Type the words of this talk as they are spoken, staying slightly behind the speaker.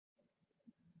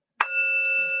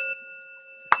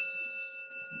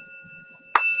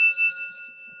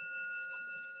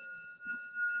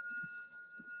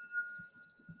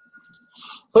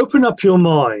Open up your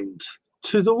mind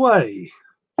to the way,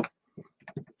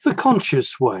 the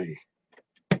conscious way,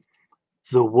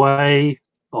 the way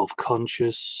of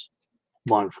conscious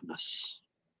mindfulness.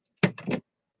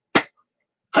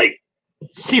 Hey,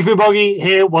 Sifu Boggy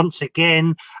here once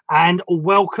again, and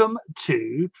welcome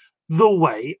to the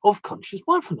way of conscious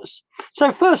mindfulness.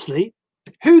 So firstly,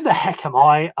 who the heck am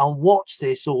I and what's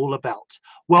this all about?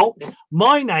 Well,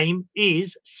 my name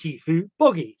is Sifu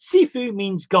Boggy. Sifu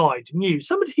means guide, muse,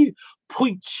 somebody who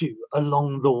points you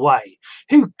along the way,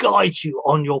 who guides you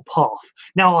on your path.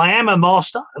 Now, I am a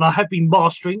master and I have been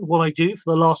mastering what I do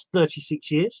for the last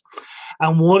 36 years.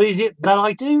 And what is it that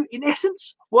I do in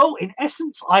essence? Well, in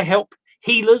essence, I help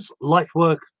healers, life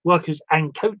workers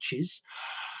and coaches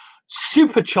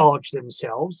supercharge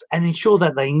themselves and ensure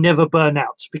that they never burn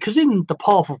out. Because in the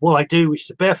path of what I do, which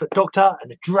is a barefoot doctor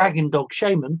and a dragon dog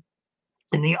shaman,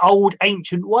 in the old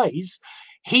ancient ways,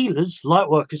 healers, light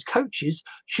workers, coaches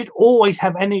should always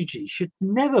have energy, should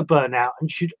never burn out, and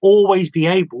should always be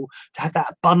able to have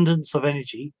that abundance of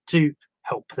energy to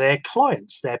help their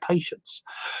clients, their patients.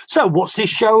 So what's this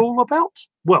show all about?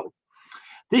 Well,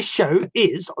 this show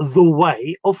is the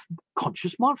way of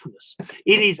conscious mindfulness.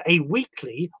 It is a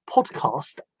weekly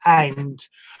podcast and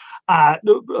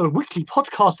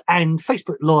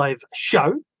Facebook Live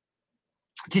show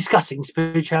discussing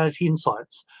spirituality and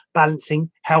science,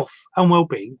 balancing health and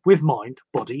well-being with mind,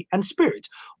 body, and spirit,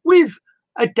 with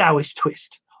a Taoist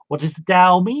twist. What does the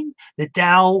Tao mean? The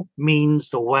Tao means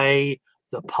the way,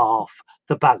 the path,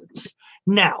 the balance.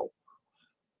 Now,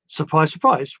 surprise,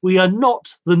 surprise, we are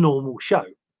not the normal show.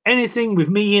 Anything with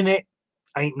me in it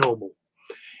ain't normal.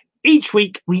 Each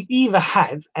week we either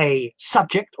have a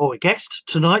subject or a guest.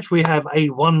 Tonight we have a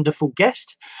wonderful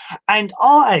guest, and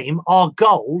our aim, our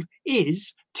goal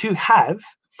is to have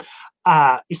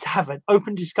an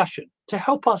open discussion to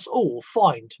help us all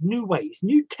find new ways,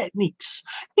 new techniques,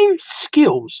 new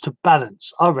skills to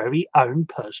balance our very own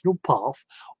personal path,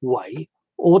 way,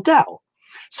 or Tao.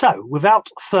 So without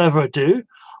further ado,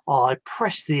 I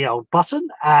press the old button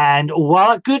and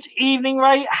good evening,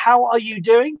 Ray. How are you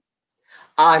doing?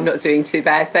 I'm not doing too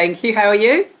bad, thank you. How are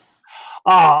you?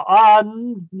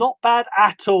 Not bad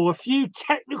at all. A few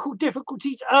technical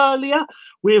difficulties earlier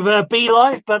with Be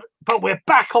Live, but we're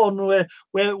back on.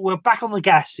 We're back on the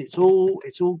gas. It's all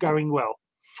going well.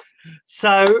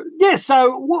 So yeah,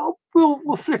 so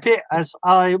we'll flip it as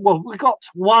we got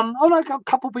a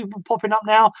couple of people popping up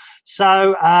now.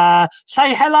 So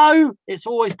say hello. It's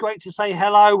always great to say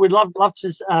hello. We'd love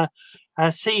to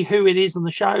see who it is on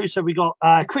the show. So we got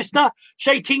Krista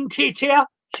Shating Titia.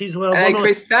 She's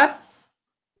Krista.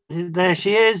 There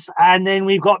she is. And then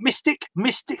we've got Mystic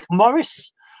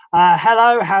Morris.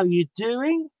 Hello, how are you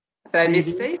doing? Hello,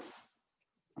 Misty.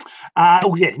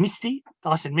 Misty.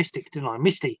 I said Mystic, didn't I?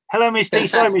 Misty. Hello, Misty.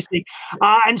 Sorry, Misty.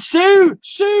 And Sue.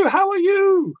 Sue, how are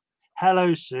you?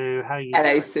 Hello, Sue. How are you?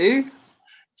 Hello, doing? Sue.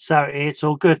 So it's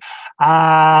all good.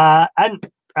 And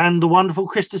the wonderful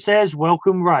Krista says,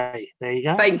 "Welcome, Ray." There you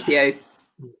go. Thank you.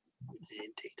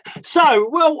 Indeed. So,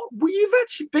 you've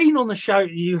actually been on the show.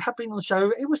 You have been on the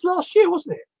show. It was last year,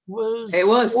 wasn't it? It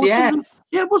was, yeah.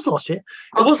 Yeah, it was last year.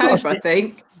 October, I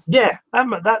think. Yeah,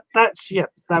 that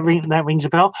rings a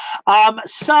bell.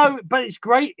 But it's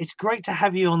great. It's great to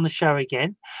have you on the show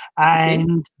again.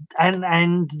 And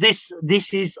this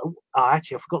is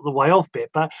actually I forgot the way off bit,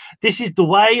 but this is the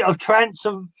way of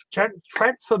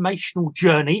transformational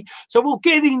journey. So we'll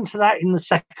get into that in a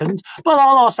second. But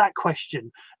I'll ask that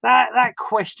question. That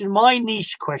question, my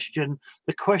niche question,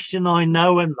 the question I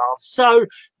know and love. So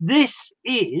this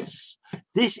is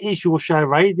your show,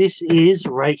 Ray. This is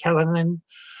Ray Callahan.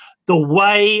 The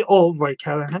way of Ray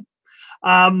Callahan.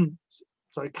 Callahan.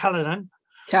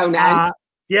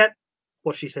 Yeah,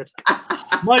 what she said.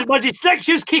 my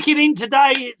dyslexia's kicking in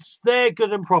today. It's there,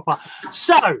 good and proper.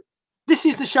 So this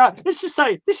is the show. Let's just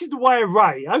say this is the way of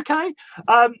Ray, okay?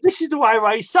 This is the way of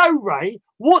Ray. So Ray,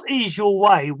 what is your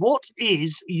way? What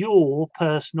is your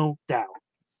personal Tao?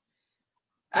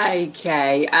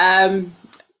 Okay.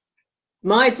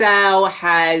 My Tao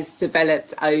has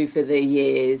developed over the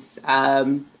years.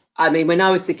 When I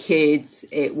was a kid,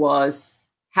 it was,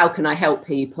 how can I help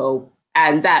people?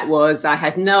 And I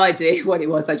had no idea what it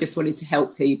was. I just wanted to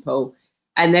help people.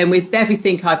 And then with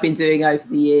everything I've been doing over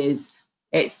the years,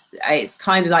 it's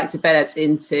kind of like developed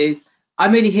into,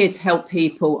 I'm really here to help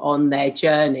people on their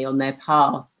journey, on their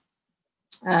path,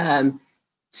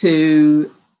 to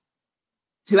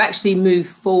actually move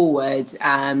forward,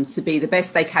 to be the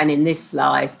best they can in this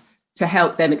life, to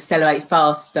help them accelerate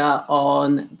faster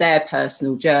on their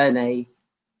personal journey.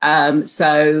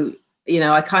 So you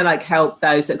know, I kind of like help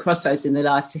those at crossroads in their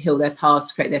life to heal their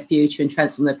past, create their future, and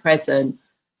transform their present,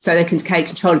 so they can take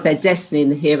control of their destiny in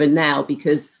the here and now.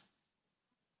 Because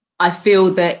I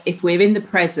feel that if we're in the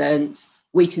present,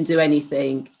 we can do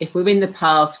anything. If we're in the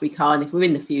past, we can't. If we're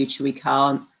in the future, we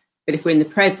can't. But if we're in the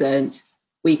present,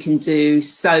 we can do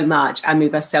so much and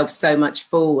move ourselves so much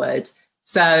forward.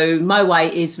 So my way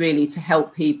is really to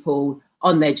help people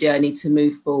on their journey to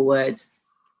move forward,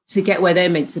 to get where they're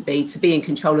meant to be in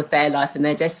control of their life and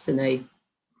their destiny.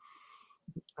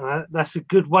 That's a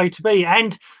good way to be.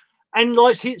 And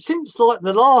like since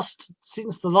the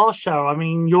last show, I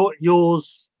mean, your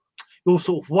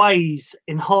sort of ways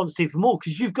enhanced even more,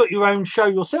 because you've got your own show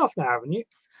yourself now, haven't you?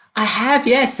 I have,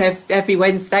 yes. Every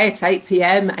Wednesday at 8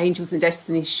 p.m, Angels and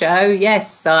Destiny show.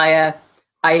 Yes, I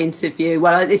interview.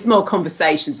 Well, it's more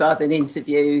conversations rather than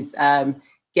interviews.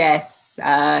 Guests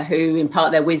who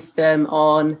impart their wisdom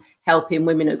on helping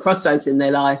women at crossroads in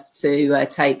their life to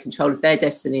take control of their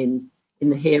destiny in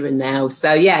the here and now.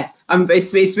 So yeah,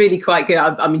 it's really quite good.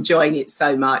 I'm enjoying it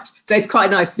so much. So it's quite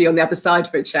nice to be on the other side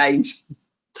for a change.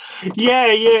 Yeah,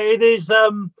 it is.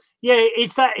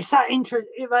 It's that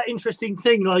interesting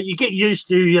thing. Like, you get used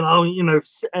to,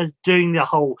 as doing the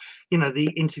whole, the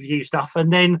interview stuff,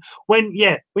 and then when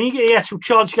you get the actual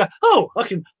chance, you go, I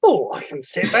can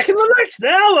sit back and relax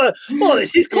now.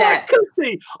 This is quite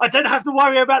comfy. I don't have to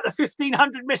worry about the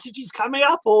 1,500 messages coming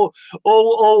up, or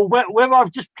whether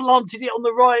I've just planted it on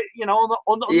the right,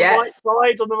 on the right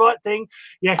side, on the right thing.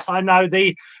 Yes, I know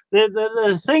the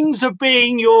things of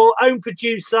being your own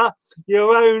producer,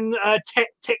 your own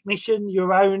technician,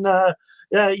 your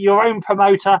own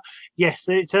promoter. Yes,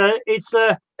 it's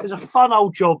a fun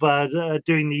old job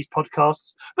doing these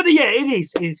podcasts. But yeah, it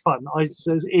is fun. It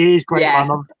is great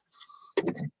fun.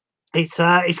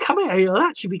 It's coming. It'll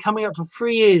actually be coming up for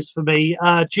 3 years for me.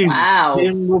 June. Wow.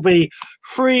 June will be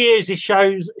 3 years. This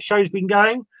show's been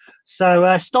going.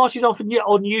 So started off on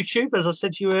YouTube, as I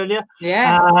said to you earlier.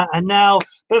 Yeah. And now,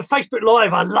 but Facebook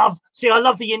Live, I love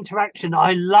the interaction.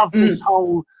 I love this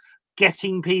whole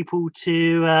getting people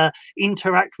to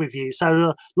interact with you.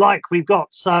 So like we've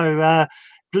got,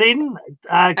 Glyn,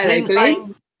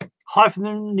 Glyn. Hi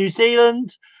from New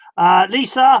Zealand.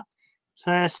 Lisa,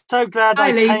 so glad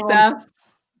Hi, Lisa. Came on.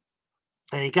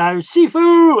 There you go.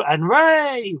 Sifu and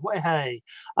Ray. Hey.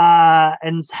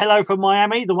 And hello from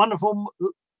Miami, the wonderful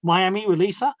Miami with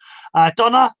Lisa.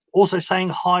 Donna also saying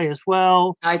hi as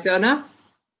well. Hi, Donna.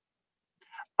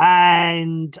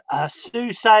 And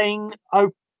Sue saying,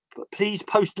 please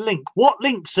post a link. What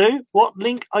link, Sue? What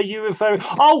link are you referring?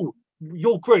 Oh,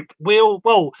 your group. We'll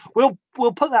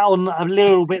put that on a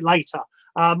little bit later,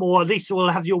 or at least we'll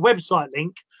have your website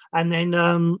link, and then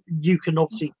you can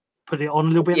obviously put it on a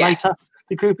little bit later,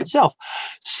 the group itself.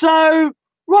 So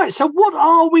right, so what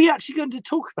are we actually going to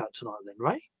talk about tonight then,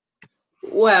 Ray?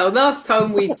 Well, last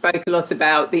time we spoke a lot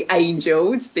about the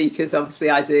angels, because obviously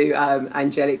I do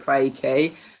Angelic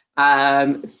Reiki.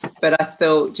 But I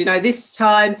thought, this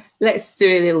time let's do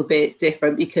a little bit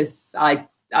different, because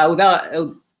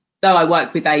although I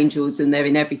work with angels and they're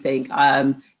in everything,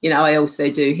 I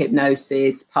also do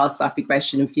hypnosis, past life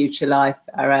regression, and future life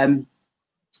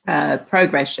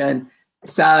progression.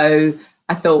 So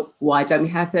I thought, why don't we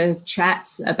have a chat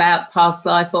about past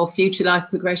life or future life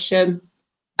progression?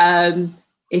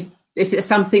 If it's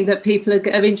something that people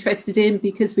are interested in,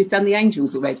 because we've done the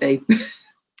angels already.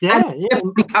 Yeah,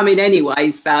 They're coming anyway.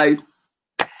 So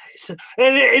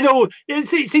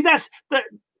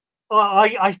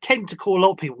I tend to call a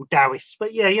lot of people Taoists,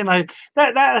 but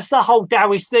that's the whole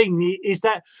Taoist thing. Is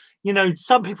that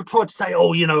some people try to say,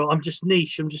 I'm just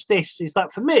niche, I'm just this. Is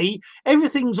that for me,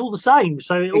 everything's all the same.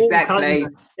 So it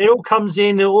all comes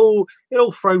in, it all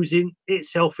throws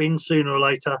itself in sooner or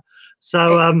later.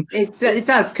 So it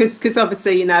does, because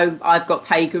obviously I've got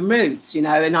pagan roots, and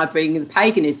I bring the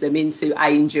paganism into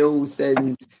angels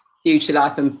and future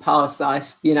life and past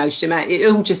life, shaman.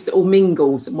 It all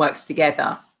mingles and works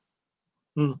together.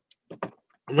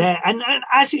 There and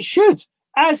as it should.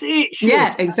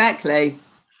 Yeah, exactly.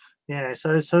 Yeah,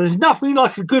 so there's nothing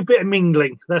like a good bit of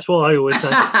mingling. That's what I always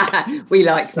say. We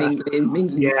like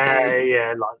mingling.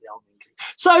 Yeah, like the old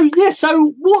mingling.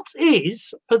 So what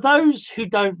is, for those who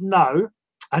don't know,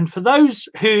 and for those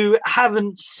who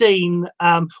haven't seen,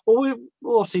 we'll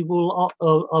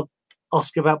I'll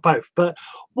ask about both. But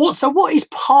what is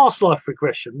past life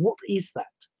regression? What is that?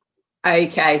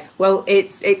 Okay, well,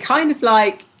 it kind of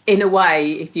like, in a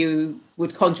way, if you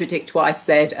would contradict what I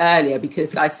said earlier,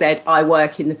 because I said I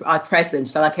work in the present,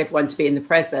 so I like everyone to be in the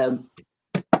present.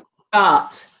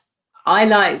 But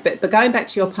but going back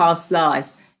to your past life,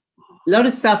 a lot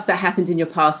of stuff that happened in your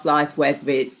past life, whether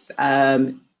it's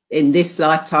in this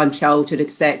lifetime, childhood,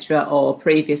 etc., or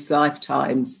previous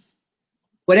lifetimes,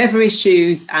 whatever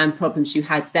issues and problems you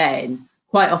had then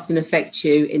quite often affect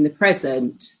you in the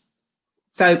present.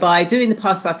 So by doing the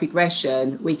past life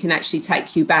regression, we can actually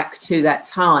take you back to that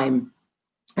time.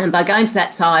 And by going to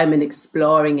that time and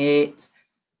exploring it,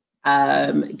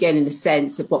 getting a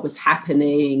sense of what was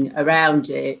happening around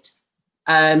it,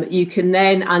 you can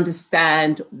then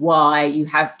understand why you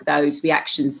have those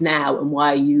reactions now and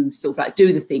why you sort of like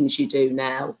do the things you do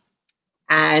now.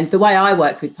 And the way I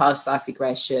work with past life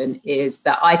regression is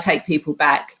that I take people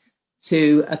back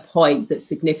to a point that's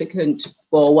significant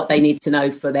for what they need to know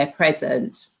for their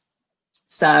present.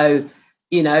 So,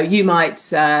 you know, you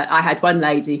might, I had one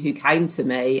lady who came to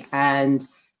me and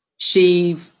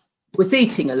she was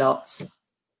eating a lot.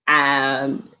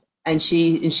 And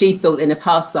she thought in a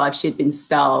past life she'd been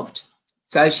starved.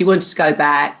 So she wanted to go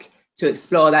back to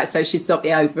explore that. So she'd stop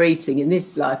the overeating in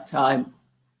this lifetime.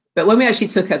 But when we actually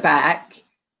took her back,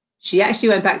 she actually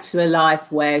went back to a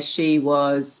life where she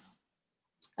was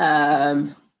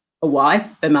a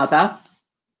wife, a mother,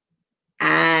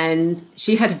 and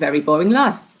she had a very boring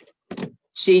life.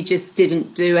 She just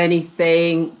didn't do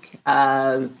anything.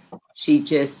 There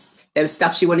was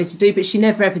stuff she wanted to do, but she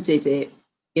never ever did it.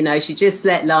 You know, she just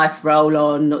let life roll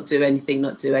on, not do anything.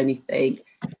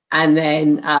 And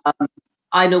then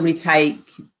I normally take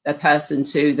a person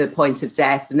to the point of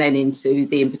death and then into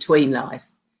the in-between life.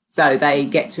 So they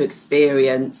get to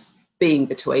experience being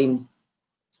between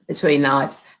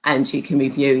lives, and you can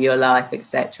review your life,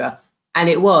 etc. And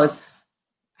it was,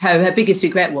 her biggest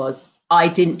regret was, I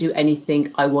didn't do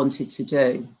anything I wanted to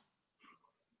do.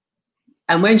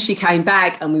 And when she came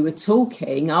back and we were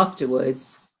talking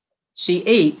afterwards, she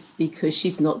eats because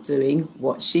she's not doing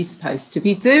what she's supposed to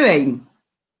be doing.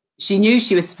 She knew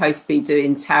she was supposed to be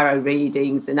doing tarot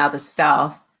readings and other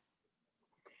stuff,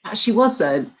 but she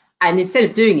wasn't. And instead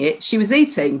of doing it, she was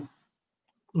eating.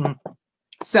 Mm.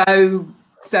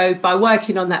 So by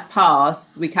working on that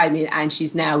past, we came in and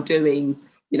she's now doing,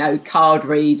 you know, card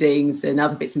readings and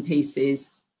other bits and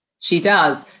pieces. She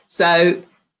does. So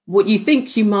what you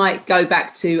think you might go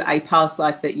back to a past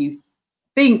life that you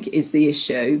think is the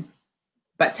issue,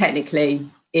 but technically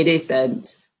it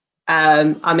isn't.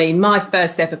 I mean, my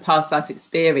first ever past life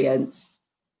experience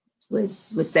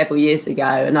was several years ago,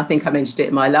 and I think I mentioned it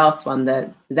in my last one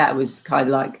that was kind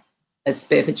of like a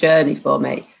bit of a journey for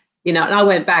me, you know. And I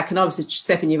went back and I was a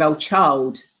 7-year-old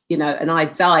child, you know, and I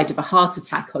died of a heart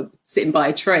attack sitting by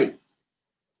a tree.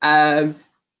 But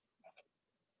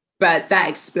that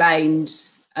explained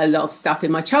a lot of stuff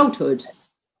in my childhood,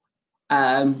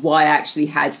 why I actually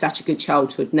had such a good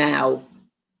childhood now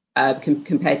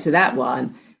compared to that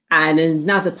one. And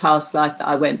another past life that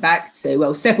I went back to,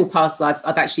 well, several past lives,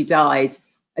 I've actually died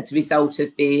as a result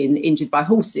of being injured by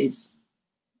horses.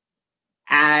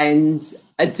 And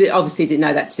I obviously didn't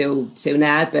know that till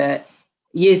now, but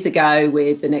years ago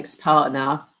with an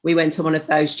ex-partner, we went to one of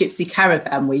those gypsy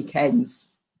caravan weekends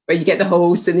where you get the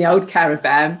horse and the old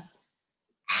caravan.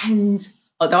 And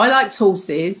although I liked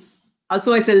horses, I was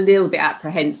always a little bit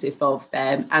apprehensive of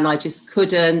them, and I just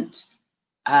couldn't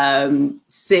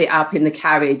sit up in the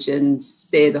carriage and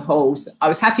steer the horse. I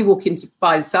was happy walking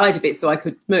by the side of it so I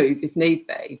could move if need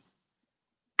be.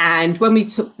 And when we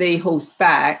took the horse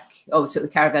back, or took the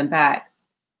caravan back,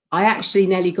 I actually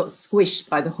nearly got squished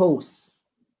by the horse.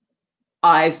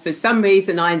 For some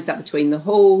reason, I ended up between the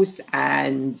horse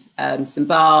and some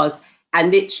bars, and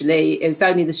literally it was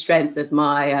only the strength of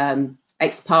my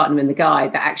ex-partner and the guy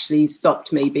that actually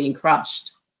stopped me being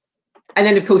crushed. And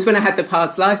then, of course, when I had the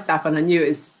past life stuff and I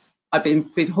knew I'd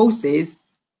been with horses,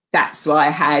 that's why I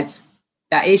had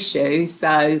that issue.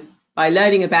 So by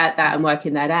learning about that and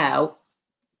working that out,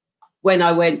 when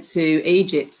I went to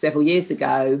Egypt several years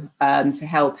ago to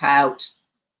help out,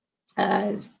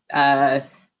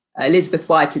 Elizabeth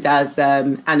White does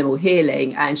animal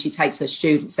healing, and she takes her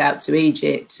students out to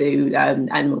Egypt, to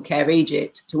Animal Care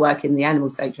Egypt, to work in the animal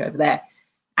sanctuary over there.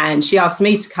 And she asked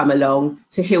me to come along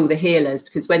to heal the healers,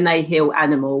 because when they heal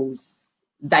animals,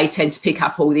 they tend to pick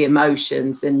up all the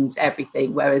emotions and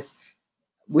everything. Whereas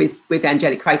with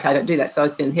Angelic Reiki, I don't do that. So I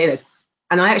was doing healers.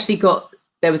 And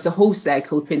there was a horse there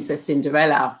called Princess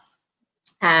Cinderella.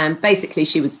 And basically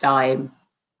she was dying,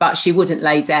 but she wouldn't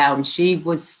lay down. She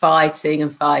was fighting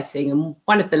and fighting. And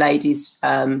one of the ladies,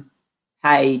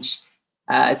 Paige,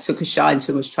 took a shine to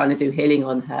her and was trying to do healing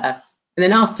on her. And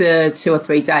then after 2 or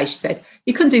 3 days, she said,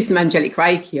 you couldn't do some Angelic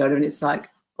Reiki on her. And it's like,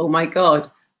 oh my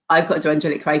God, I've got to do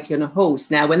Angelic Reiki on a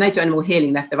horse. Now, when they do animal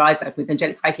healing, they have their eyes open. With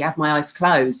Angelic Reiki, I have my eyes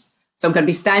closed. So I'm going to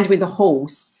be standing with a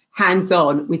horse, hands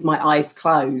on, with my eyes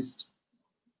closed.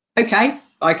 Okay,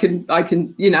 I can,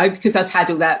 because I'd had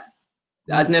all that,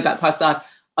 I don't know about past life,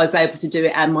 I was able to do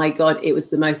it. And my God, it was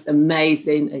the most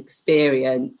amazing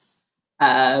experience.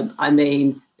 I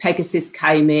mean, Pegasus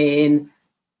came in,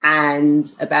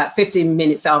 and about 15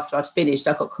 minutes after I'd finished,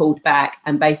 I got called back,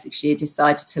 and basically she had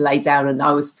decided to lay down, and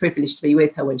I was privileged to be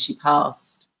with her when she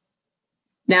passed.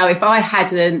 Now, if I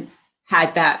hadn't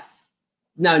had that,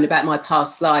 known about my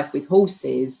past life with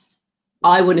horses,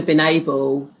 I wouldn't have been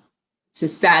able to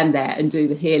stand there and do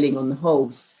the healing on the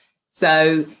horse.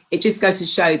 So it just goes to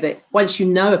show that once you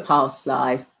know a past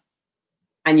life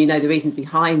and you know the reasons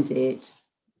behind it,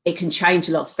 it can change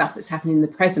a lot of stuff that's happening in the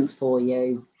present for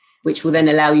you, which will then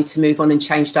allow you to move on and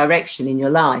change direction in your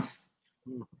life.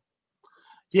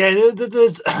 Yeah,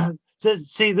 there's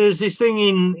this thing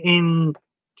in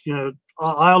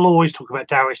I'll always talk about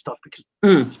Taoist stuff because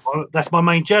that's my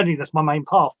main journey, that's my main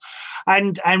path,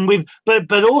 and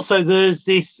but also there's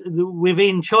this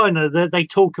within China that they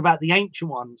talk about the ancient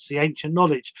ones, the ancient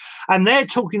knowledge, and they're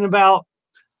talking about,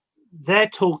 their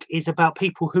talk is about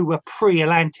people who were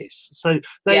pre-Atlantis. So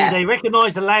they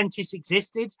recognize Atlantis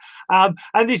existed, and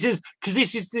this is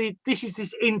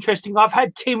this interesting. I've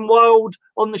had Tim Wilde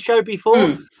on the show before,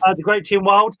 the great Tim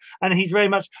Wilde, and he's very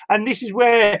much, and this is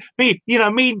where me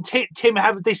and Tim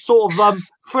have this sort of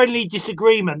friendly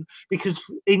disagreement, because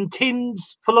in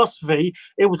Tim's philosophy,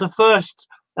 it was the first,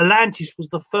 Atlantis was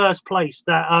the first place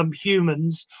that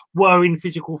humans were in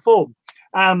physical form,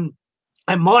 and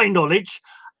my knowledge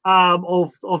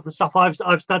of the stuff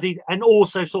I've studied, and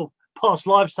also sort of past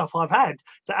life stuff I've had.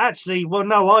 So actually, well,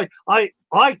 no,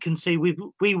 I can see we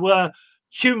were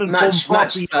human much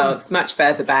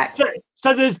further back.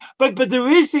 So there's but there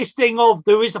is this thing of,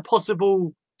 there is a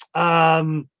possible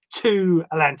two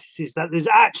Atlantises, that there's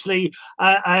actually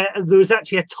there was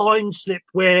actually a time slip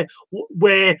where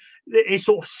it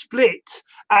sort of split,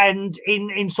 and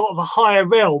in sort of a higher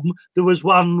realm there was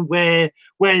one where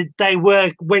they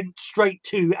went straight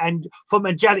to, and from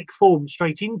angelic form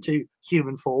straight into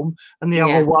human form, and the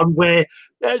other one where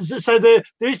so there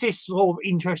is this sort of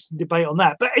interesting debate on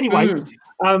that. But anyway,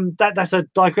 that's a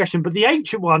digression. But the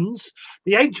ancient ones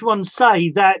say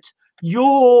that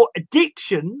your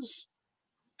addictions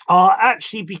are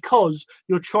actually because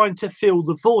you're trying to fill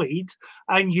the void,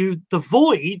 and the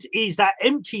void is that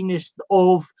emptiness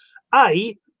of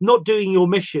A, not doing your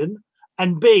mission,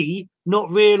 and B,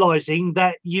 not realizing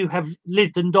that you have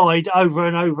lived and died over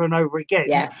and over and over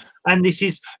again. And this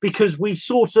is because we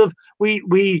sort of,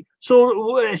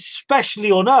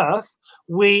 especially on Earth,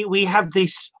 we have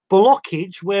this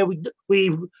blockage where we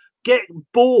get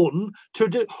born to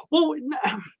do well.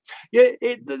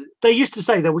 They used to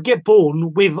say that we get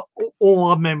born with all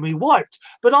our memory wiped,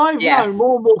 but I've known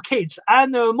more and more kids,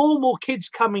 and there are more and more kids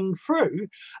coming through,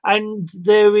 and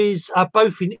there is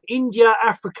both in India,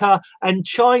 Africa, and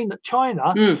China.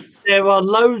 There are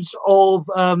loads of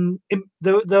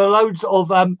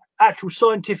actual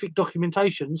scientific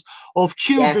documentations of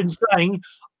children saying,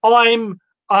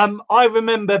 I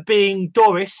remember being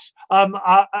Doris, a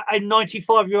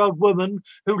 95-year-old woman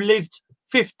who lived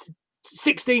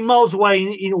 16 miles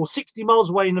away or 60 miles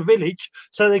away in a village.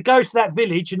 So they go to that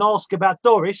village and ask about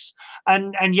Doris,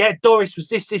 and Doris was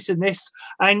this and this,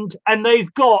 and they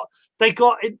got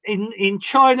in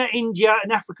China, India,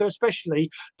 and Africa especially,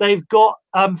 they've got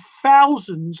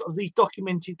thousands of these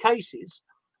documented cases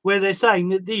where they're saying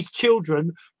that these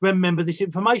children remember this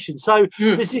information. So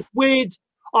there's this weird.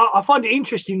 I find it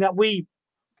interesting that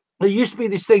there used to be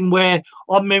this thing where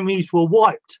our memories were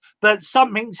wiped, but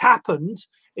something's happened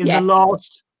in the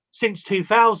last, since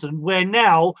 2000, where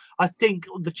now I think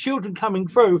the children coming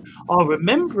through are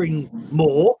remembering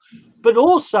more, but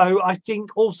also I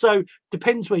think also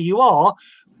depends where you are.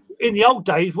 In the old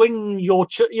days, when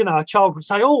a child would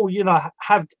say,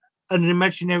 have an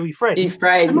imaginary friend.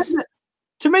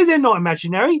 To me, they're not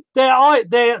imaginary. They're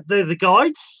the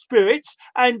guides, spirits,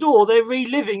 or they're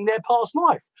reliving their past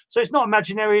life. So it's not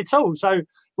imaginary at all. So,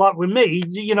 like with me,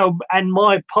 and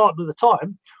my partner at the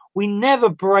time, we never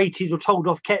berated or told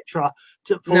off Ketra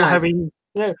for having,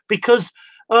 because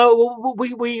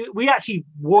we actually,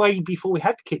 way before we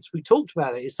had kids, we talked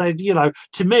about it. So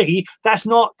to me, that's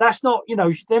not they're not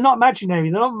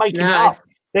imaginary. They're not making it up.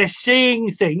 They're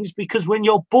seeing things, because when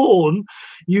you're born,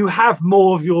 you have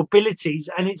more of your abilities,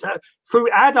 and it's through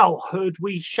adulthood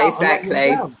we shut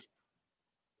down.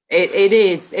 It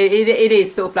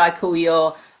is sort of like all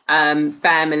your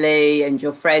family and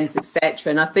your friends, etc.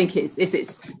 And I think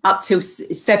it's up till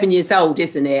 7 years old,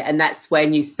 isn't it? And that's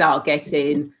when you start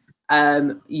getting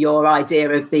your idea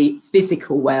of the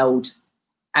physical world.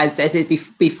 As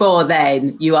before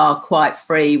then, you are quite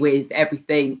free with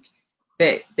everything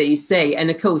that you see.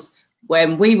 And of course,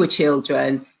 when we were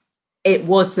children, it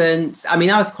wasn't, I mean,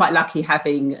 I was quite lucky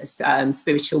having a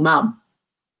spiritual mum.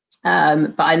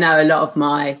 But I know a lot of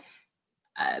my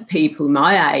people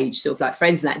my age, sort of like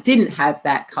friends and that, didn't have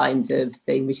that kind of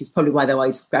thing, which is probably why they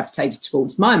always gravitated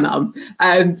towards my mum.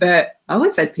 But I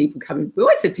always had people coming, we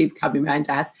always had people coming around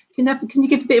to us, can you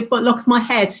give a bit of a lock of my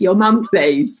hair to your mum,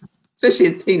 please? Especially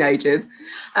as teenagers.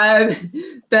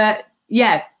 But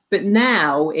yeah, but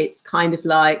now it's kind of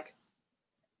like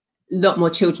a lot more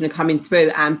children are coming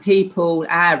through, and people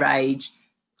our age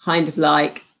kind of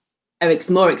like are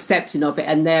more accepting of it,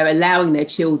 and they're allowing their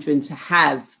children to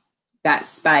have that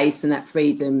space and that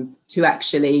freedom to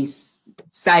actually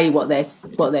say what they're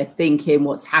thinking,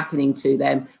 what's happening to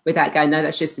them, without going, no,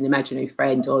 that's just an imaginary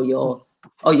friend, or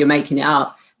you're making it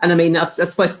up. And I mean, I've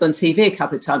spoken on TV a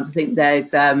couple of times. I think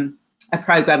there's a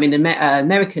program in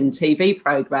American TV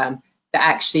program that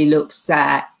actually looks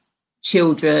at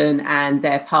children and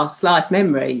their past life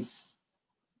memories,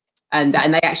 and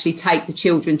they actually take the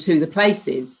children to the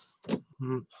places.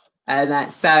 Mm-hmm.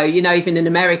 And so, you know, even in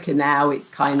America now, it's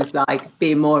kind of like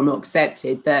being more and more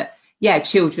accepted that, yeah,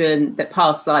 children, that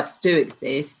past lives do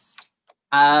exist,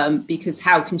 because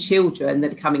how can children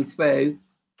that are coming through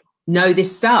know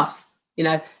this stuff, you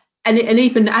know? And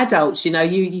even adults, you know,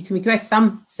 you can regress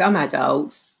some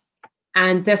adults,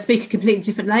 and they'll speak a completely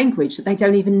different language that they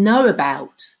don't even know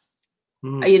about,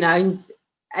 you know,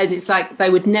 and it's like they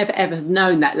would never, ever have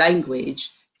known that language.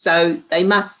 So they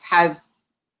must have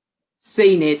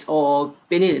seen it or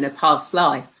been in a past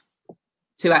life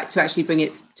to actually bring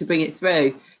it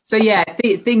through. So yeah,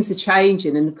 things are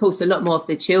changing, and of course a lot more of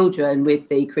the children with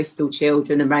the crystal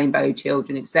children and rainbow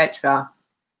children, etc.,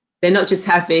 they're not just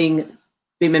having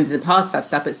remember the past life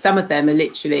stuff, but some of them are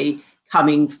literally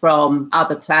coming from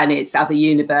other planets, other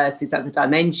universes, other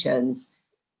dimensions,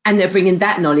 and they're bringing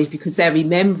that knowledge because they're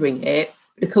remembering it.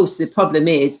 But of course the problem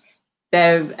is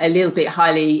they're a little bit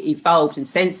highly evolved and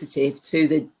sensitive to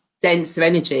the denser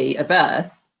energy of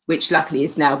Earth, which luckily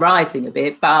is now rising a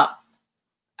bit. But,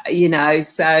 you know,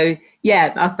 so,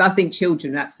 yeah, I think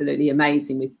children are absolutely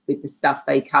amazing with the stuff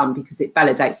they come, because it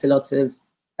validates a lot of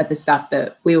the stuff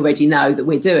that we already know that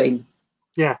we're doing.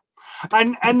 Yeah.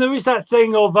 And there is that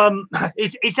thing of,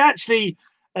 it's actually,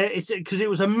 it's because it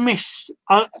was a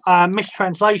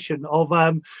mistranslation of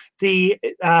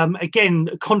again,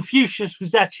 Confucius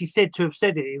was actually said to have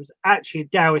said it. It was actually a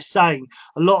Taoist saying.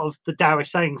 A lot of the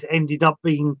Taoist sayings ended up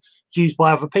being used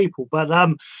by other people. But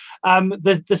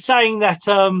the saying that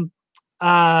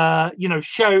you know,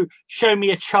 show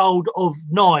me a child of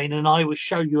 9 and I will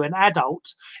show you an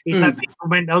adult, is that people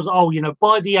meant, oh, you know,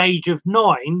 by the age of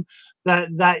 9,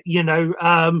 that you know,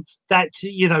 that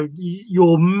you know,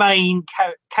 your main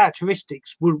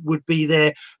characteristics would be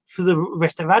there for the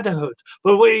rest of adulthood.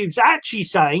 But what it's actually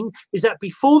saying is that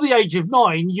before the age of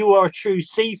 9, you are a true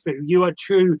Sifu, you are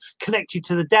true connected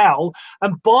to the Tao,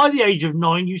 and by the age of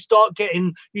 9, you start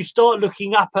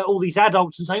looking up at all these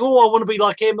adults and saying, oh, I want to be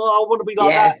like him, oh, I want to be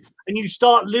like that, and you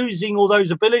start losing all those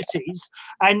abilities,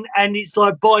 and it's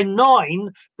like by 9,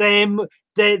 they're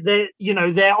you know,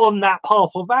 they're on that path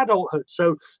of adulthood.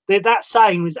 So that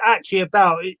saying was actually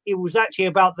about it was actually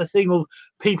about the thing of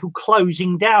people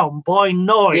closing down by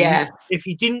 9. If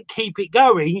you didn't keep it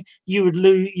going, you would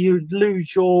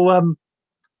lose your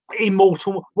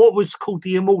immortal, what was called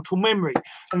the immortal memory.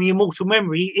 And the immortal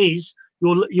memory is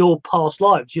your past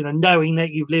lives, you know, knowing that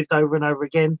you've lived over and over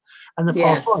again, and the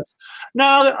past lives.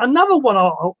 Now, another one,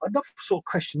 another sort of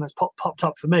question that's popped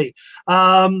up for me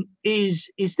is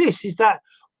that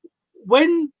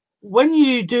when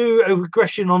you do a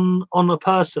regression on a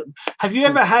person, have you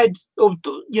ever had, or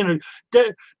you know,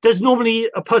 does normally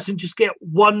a person just get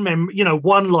one memory, you know,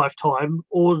 one lifetime,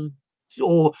 or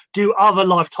do other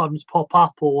lifetimes pop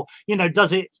up, or you know,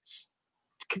 does it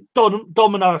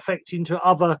domino effect into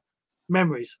other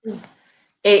memories?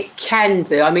 It can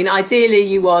do. I mean, ideally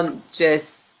you want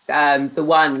just the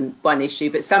one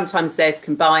issue, but sometimes there's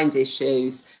combined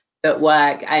issues that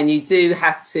work, and you do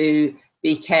have to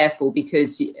be careful,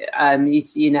 because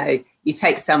you know, you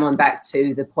take someone back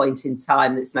to the point in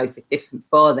time that's most significant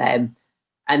for them,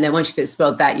 and then once you've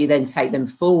explored that, you then take them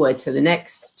forward to the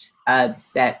next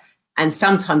step, and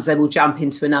sometimes they will jump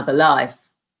into another life,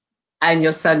 and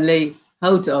you're suddenly,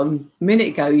 hold on, a minute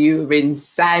ago you were in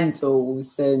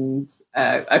sandals and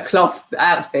a cloth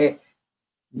outfit,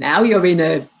 now you're in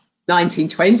a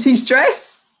 1920s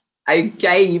dress.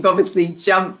 Okay, you've obviously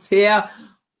jumped here.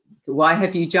 Why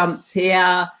have you jumped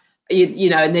here? You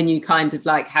know, and then you kind of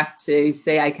like have to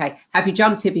say, okay, have you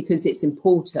jumped here because it's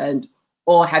important,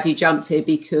 or have you jumped here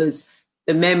because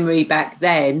the memory back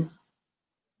then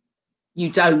you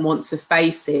don't want to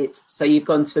face it, so you've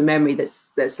gone to a memory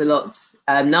that's a lot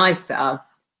nicer,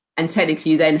 and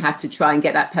technically you then have to try and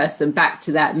get that person back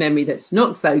to that memory that's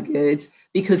not so good,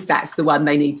 because that's the one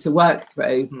they need to work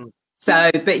through.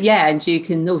 So, but yeah, and you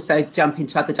can also jump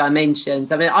into other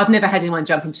dimensions. I mean, I've never had anyone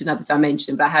jump into another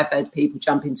dimension, but I have had people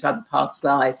jump into other past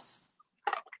lives.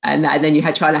 And then you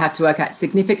try to have to work out,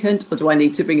 significant, or do I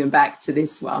need to bring them back to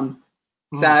this one?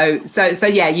 So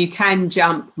yeah, you can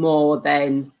jump more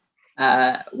than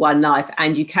one life,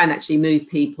 and you can actually move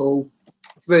people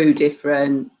through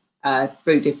different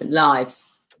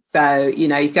lives. So, you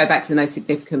know, you go back to the most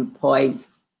significant point,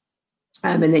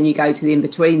 and then you go to the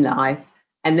in-between life.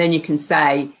 And then you can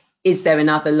say, is there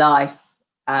another life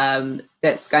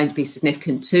that's going to be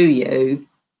significant to you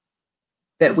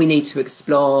that we need to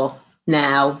explore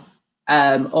now,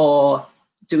 or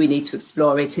do we need to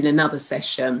explore it in another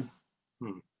session?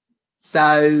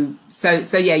 So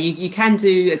yeah, you can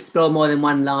do explore more than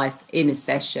one life in a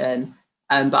session,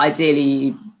 but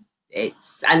ideally,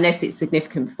 unless it's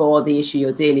significant for the issue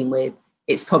you're dealing with,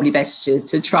 it's probably best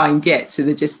to try and get to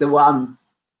the one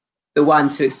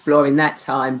to explore in that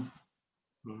time.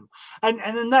 And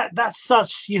then that's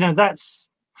such, you know, that's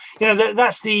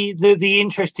the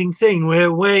interesting thing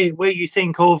where you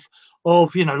think of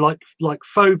you know, like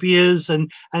phobias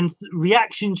and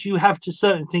reactions you have to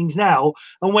certain things now,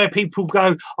 and where people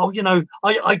go, oh, you know,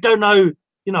 I don't know,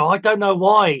 you know, I don't know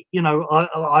why, you know,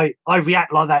 I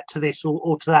react like that to this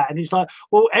or to that. And it's like,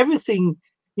 well, everything,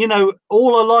 you know,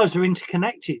 all our lives are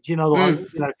interconnected, you know, like,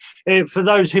 you know, for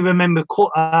those who remember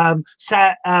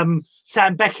Sam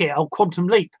Beckett on Quantum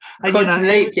Leap. And, Quantum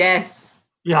Leap, yes.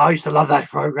 Yeah, I used to love that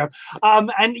program.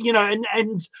 And you know,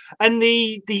 and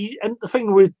the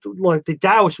thing with like the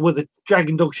Taoist with the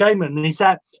Dragon Dog Shaman is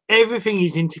that everything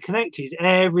is interconnected,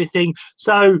 everything.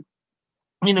 So,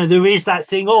 you know, there is that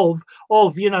thing of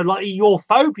you know, like your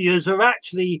phobias are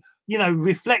actually, you know,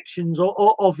 reflections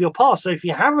of your past. So if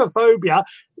you have a phobia,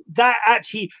 that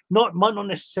actually might not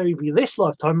necessarily be this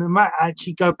lifetime, it might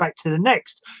actually go back to the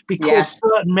next, because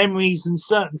certain memories and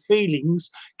certain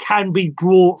feelings can be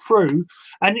brought through.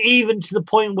 And even to the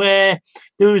point where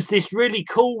there was this really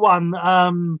cool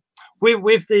one with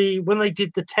when they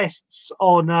did the tests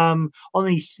on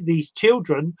these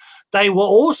children, they were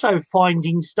also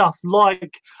finding stuff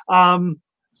like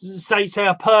say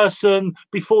a person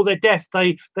before their death,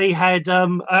 they had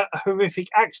a horrific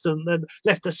accident that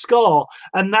left a scar,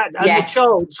 and the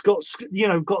child's got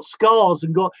scars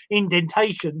and got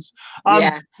indentations.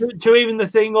 To even the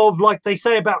thing of, like they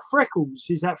say about freckles,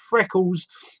 is that freckles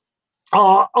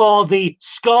are the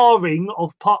scarring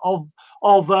of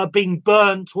being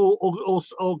burnt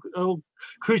or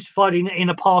crucified in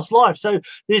a past life. So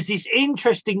there's this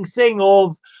interesting thing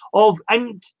of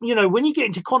and you know, when you get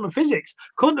into quantum physics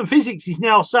is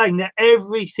now saying that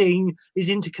everything is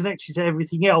interconnected to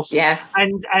everything else,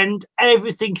 and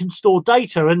everything can store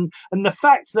data, and the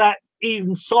fact that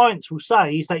even science will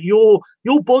say is that your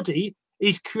body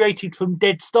is created from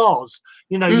dead stars.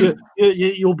 You know,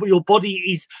 your body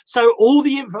is, so all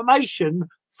the information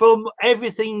from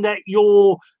everything that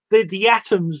the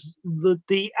atoms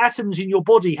in your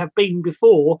body have been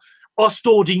before are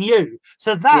stored in you.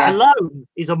 So that alone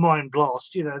is a mind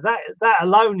blast. You know, that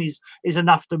alone is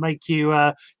enough to make you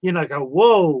you know, go,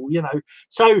 whoa, you know.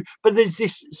 So but there's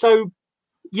this, so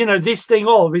you know, this thing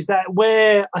of is that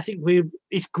where I think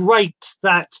it's great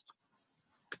that,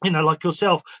 you know, like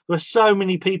yourself, there are so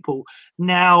many people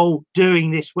now doing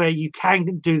this where you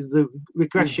can do the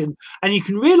regression and you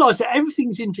can realize that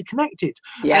everything's interconnected.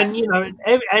 And you know,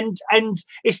 and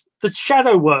it's the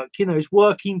shadow work, you know, it's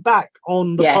working back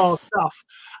on the past stuff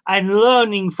and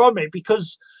learning from it,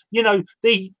 because, you know,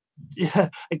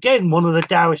 again, one of the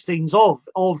Taoist things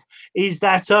of is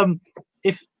that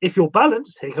if you're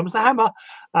balanced, here comes the hammer,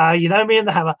 you know me and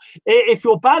the hammer. If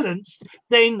you're balanced,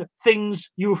 then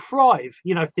you thrive.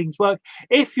 You know, things work.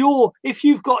 If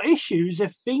you've got issues,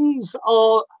 if things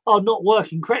are not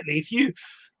working correctly, if you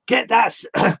get that,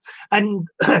 and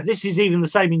this is even the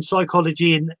same in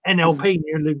psychology and NLP,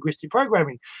 neuro-linguistic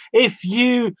programming. If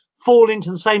you fall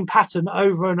into the same pattern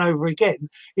over and over again,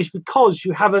 it's because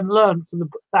you haven't learned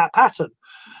from that pattern.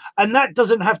 And that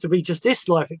doesn't have to be just this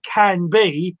life. It can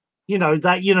be, you know,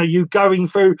 that, you know, you're going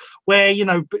through where, you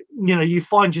know, you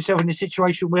find yourself in a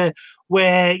situation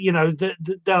where you know, there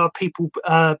are people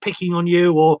picking on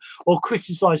you or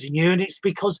criticizing you, and it's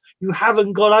because you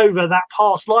haven't got over that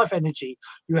past life energy.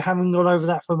 You haven't got over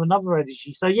that from another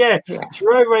energy. So it's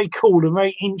very, very cool and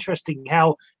very interesting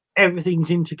how everything's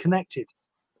interconnected.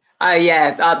 Oh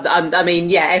yeah, I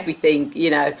mean, yeah, everything.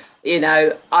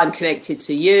 I'm connected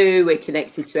to you. We're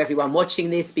connected to everyone watching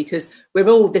this because we're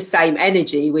all the same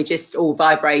energy. We're just all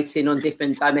vibrating on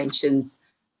different dimensions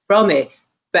from it.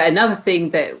 But another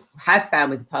thing that I have found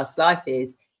with the past life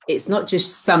is it's not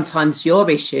just sometimes your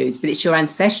issues, but it's your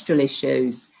ancestral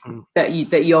issues that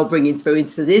you're bringing through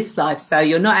into this life. So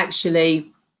you're not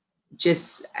actually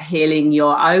just healing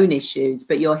your own issues,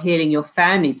 but you're healing your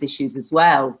family's issues as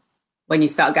well when you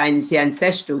start going into the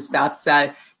ancestral stuff.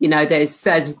 So, there's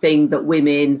certain things that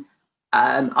women,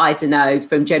 I don't know,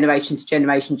 from generation to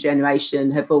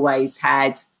generation have always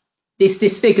had this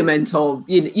disfigurement, or,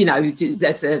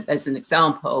 as an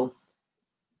example.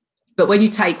 But when you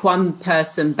take one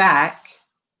person back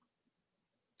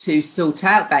to sort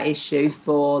out that issue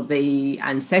for the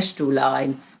ancestral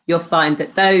line, you'll find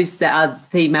that those that are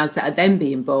females that are then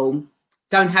being born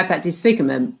don't have that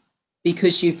disfigurement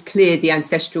because you've cleared the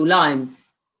ancestral line.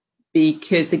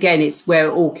 Because again, it's we're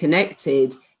all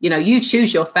connected. You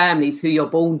choose your families, who you're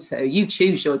born to, you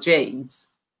choose your genes,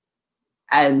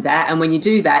 and when you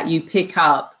do that,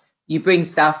 you bring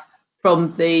stuff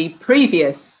from the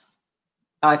previous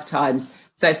lifetimes.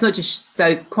 So it's not just,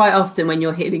 so quite often when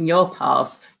you're healing your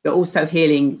past, you're also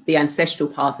healing the ancestral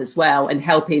path as well, and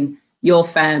helping your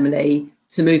family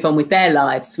to move on with their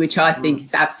lives, which I think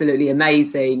is absolutely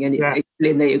amazing. And it's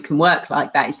brilliant that it can work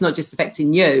like that. It's not just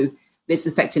affecting you, it's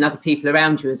affecting other people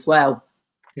around you as well.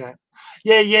 Yeah.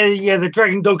 The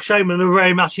dragon dog shaman are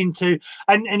very much into,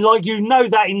 and like,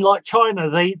 that in like China,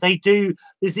 they do,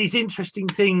 there's these interesting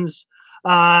things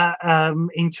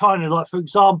in China, like for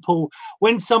example,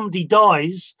 when somebody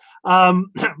dies,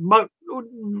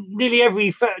 nearly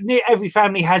every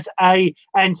family has a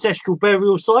ancestral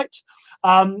burial site.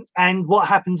 And what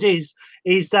happens is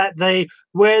that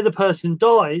where the person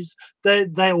dies,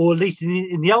 they or at least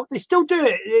in the old, they still do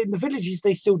it in the villages.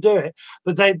 They still do it,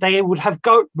 but they would have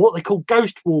what they call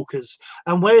ghost walkers,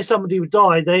 and where somebody would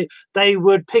die, they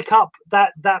would pick up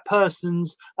that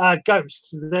person's ghost,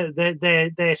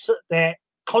 their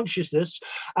consciousness,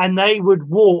 and they would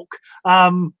walk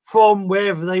from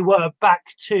wherever they were back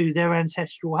to their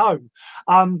ancestral home.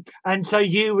 And so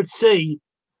you would see.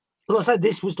 Like I said,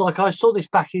 this was like, I saw this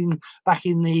back in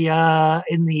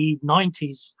the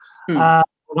 90s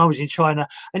when I was in China,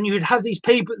 and you would have these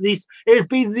people, it would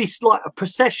be this like a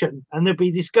procession, and there'd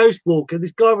be this ghost walker.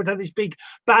 This guy would have this big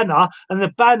banner, and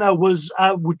the banner would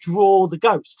draw the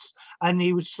ghosts, and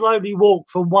he would slowly walk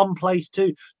from one place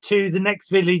to the next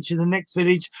village and the next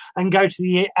village, and go to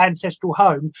the ancestral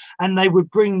home, and they would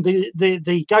bring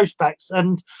the ghost backs.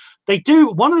 And they do,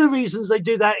 one of the reasons they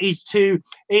do that is it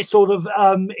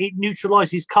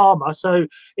neutralizes karma. So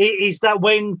it is that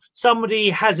when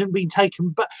somebody hasn't been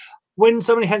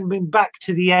back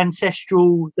to the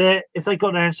ancestral, if they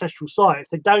got an ancestral site, if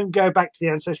they don't go back to the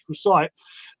ancestral site,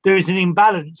 there is an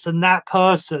imbalance, and that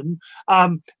person,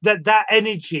 that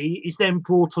energy is then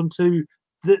brought onto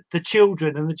the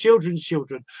children and the children's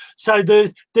children. So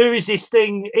there is this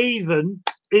thing, even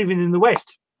in the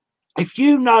West. If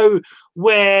you know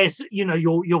where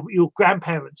your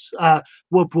grandparents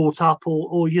were brought up,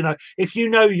 or if you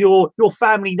know your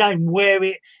family name,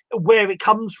 where it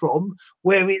comes from,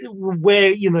 where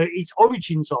its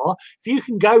origins are, if you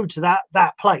can go to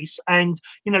that place and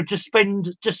just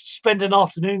spend an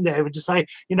afternoon there and just say,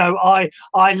 I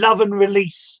love and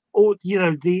release all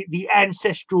the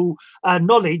ancestral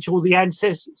knowledge, or the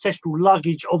ancestral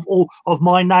luggage of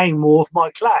my name or of my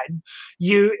clan,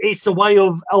 it's a way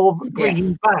of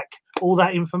bringing back all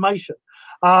that information.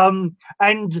 And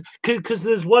because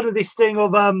there's one of this thing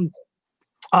of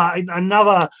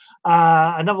another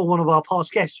one of our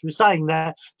past guests was saying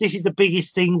that this is the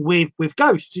biggest thing with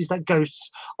ghosts, is that ghosts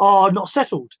are not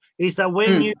settled. Is that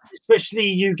when especially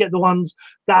you get the ones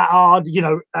that are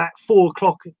at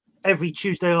 4:00 every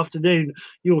Tuesday afternoon,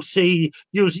 you'll see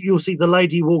the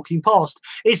lady walking past.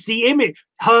 It's the image.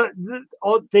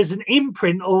 There's an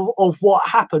imprint of what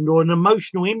happened, or an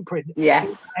emotional imprint,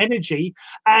 energy,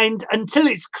 and until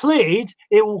it's cleared,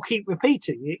 it will keep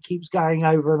repeating. It keeps going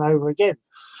over and over again.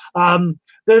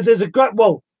 There's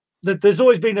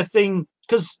always been a thing,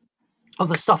 because of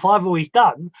the stuff I've always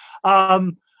done.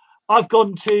 I've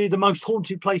gone to the most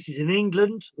haunted places in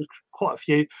England, quite a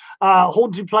few,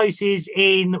 haunted places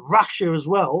in Russia as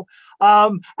well.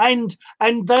 And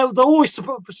they're always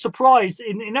surprised.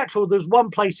 In actual, there's one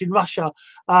place in Russia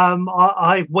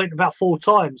I've went about 4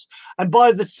 times, and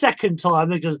by the second time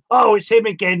they just, oh, it's him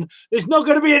again. There's not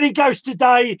going to be any ghosts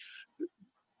today.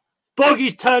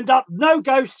 Boggy's turned up, no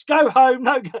ghosts, go home,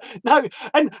 no,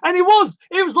 and it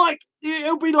was like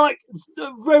it'll be like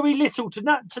very little to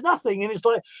nothing, and it's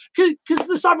like because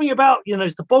there's something about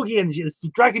it's the boggy energy, it's the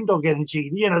dragon dog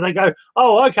energy. They go,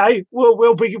 oh, okay,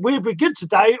 we'll be good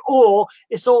today, or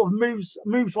it sort of moves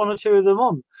one or two of them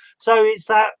on. So it's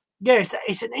that,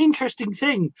 it's an interesting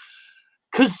thing.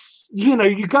 Because,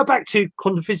 you go back to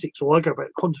quantum physics, or I go back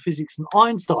to quantum physics and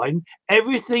Einstein,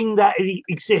 everything that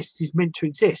exists is meant to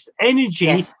exist.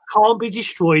 Energy can't be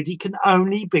destroyed. It can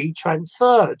only be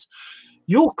transferred.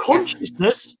 Your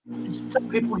consciousness, some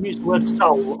people use the word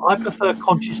soul. I prefer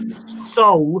consciousness.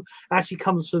 Soul actually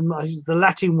comes from the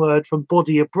Latin word from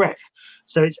body of breath.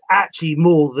 So it's actually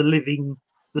more the living,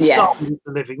 soul is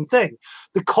the living thing.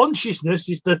 The consciousness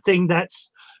is the thing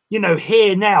that's,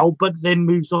 here now, but then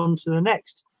moves on to the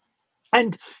next.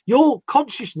 And your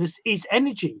consciousness is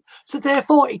energy. So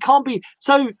therefore it can't be.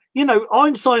 So,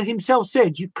 Einstein himself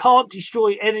said you can't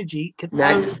destroy energy, it can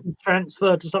only be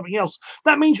transferred to something else.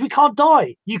 That means we can't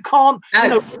die. You can't,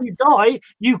 when you die,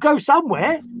 you go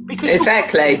somewhere because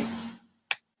exactly.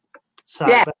 So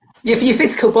your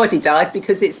physical body dies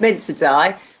because it's meant to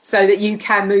die so that you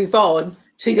can move on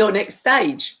to your next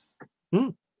stage.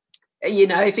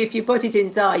 If your body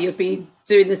didn't die, you'd be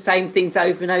doing the same things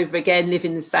over and over again,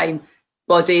 living the same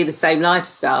body, the same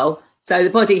lifestyle. So the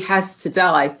body has to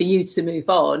die for you to move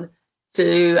on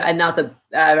to another,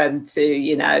 another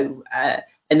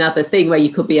thing where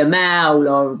you could be a male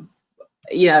or,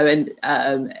 an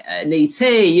ET.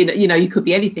 You could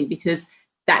be anything because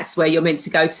that's where you're meant to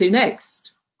go to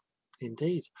next.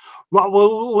 Indeed. Right.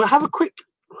 Well, we'll have a quick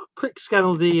scan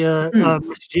of the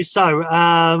messages. So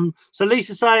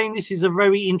Lisa's saying this is a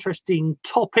very interesting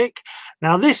topic.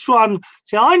 Now this one,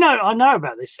 see, I know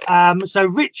about this. So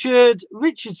Richard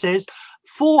says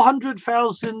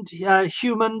 400,000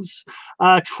 humans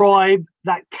tribe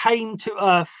that came to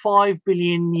Earth 5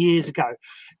 billion years ago.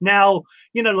 Now,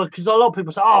 because a lot of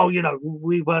people say,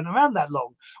 we weren't around that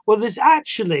long. Well, there's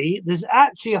actually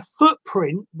a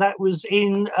footprint that was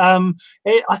in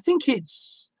I think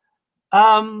it's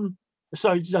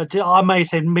sorry, I may have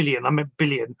said million, I meant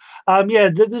billion.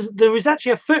 There is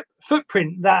actually a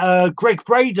footprint that Greg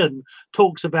Braden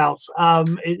talks about.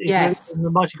 The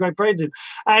mighty Greg Braden,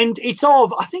 and it's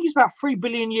I think it's about 3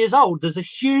 billion years old. There's a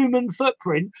human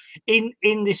footprint in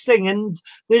this thing, and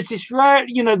there's this rare,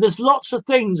 there's lots of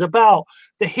things about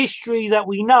the history that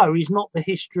we know is not the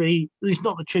history, it's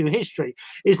not the true history.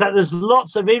 Is that there's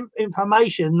lots of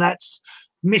information that's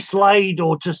mislaid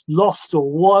or just lost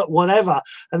or whatever,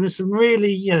 and there's some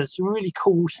really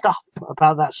cool stuff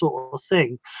about that sort of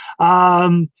thing.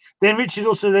 Then Richard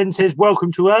also then says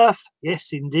welcome to Earth.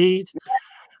 Yes, indeed.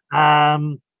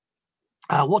 What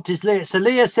does Leah? So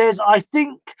Leah says I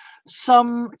think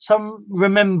some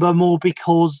remember more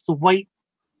because the weight.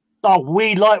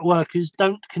 We light workers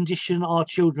don't condition our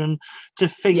children to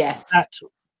think that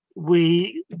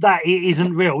it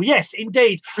isn't real. Yes,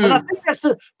 indeed. And I think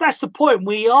that's the point.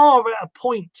 We are at a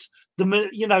point,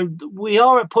 we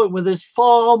are at a point where there's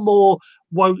far more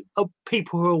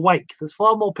people who are awake. There's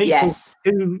far more people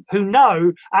who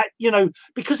know,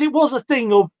 because it was a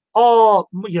thing of I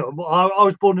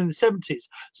was born in the 70s,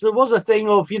 so there was a thing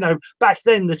of back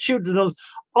then the children of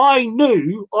I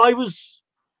knew I was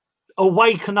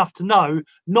awake enough to know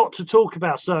not to talk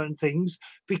about certain things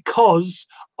because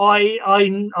I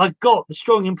got the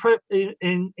strong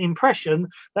impression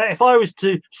that if I was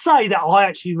to say that I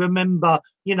actually remember,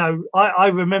 I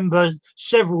remember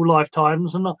several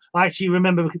lifetimes, and I actually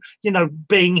remember,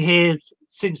 being here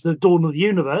since the dawn of the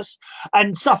universe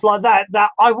and stuff like that,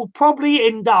 that I will probably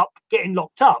end up getting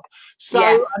locked up.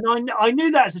 So, and I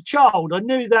knew that as a child. I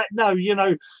knew that,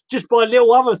 just by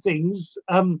little other things.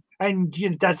 And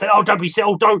Dad said, "Oh, don't be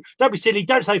silly. Don't be silly.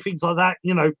 Don't say things like that.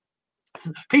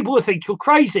 People will think you're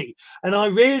crazy." And I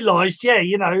realised,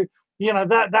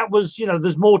 that was,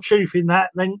 there's more truth in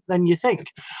that than you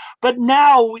think. But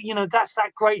now, that's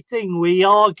that great thing. We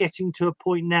are getting to a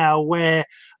point now where,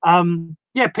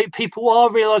 people are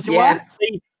realising, well,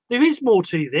 actually, there is more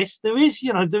to this. There is,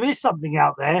 there is something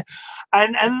out there.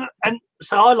 And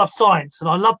so I love science, and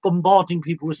I love bombarding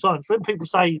people with science. When people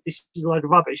say this is a load of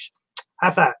rubbish,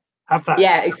 have that.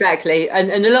 Yeah, exactly. And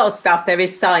a lot of stuff, there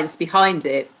is science behind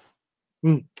it.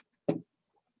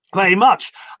 Very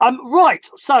much. Right.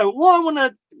 So what I want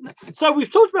to. So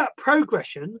we've talked about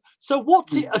progression. So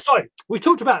what's it? We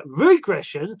talked about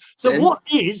regression. So what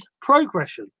is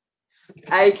progression?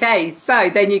 Okay. So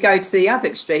then you go to the other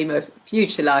extreme of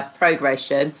future life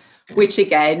progression, which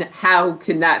again, how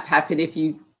can that happen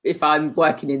if I'm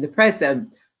working in the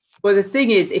present? Well, the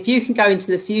thing is, if you can go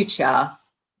into the future,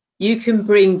 you can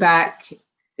bring back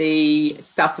the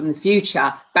stuff from the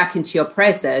future back into your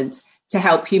present to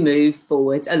help you move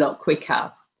forward a lot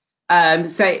quicker.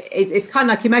 So it's kind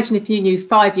of like, imagine if you knew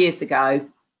 5 years ago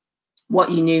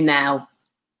what you knew now,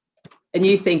 and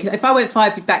you think, if I went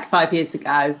back 5 years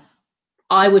ago,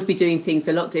 I would be doing things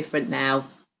a lot different now.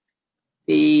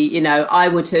 I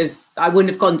wouldn't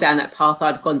have gone down that path.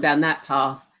 I'd have gone down that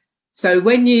path. So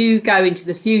when you go into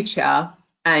the future,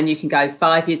 and you can go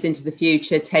 5 years into the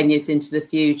future, 10 years into the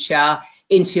future,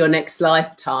 into your next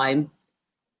lifetime,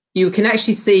 you can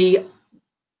actually see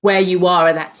where you are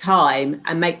at that time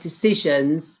and make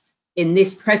decisions in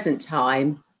this present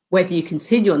time, whether you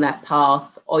continue on that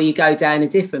path or you go down a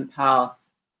different path,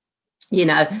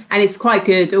 and it's quite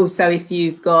good also if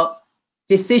you've got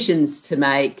decisions to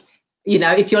make,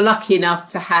 if you're lucky enough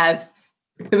to have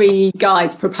 3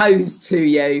 guys propose to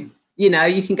you,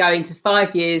 you can go into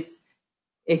 5 years.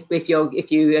 If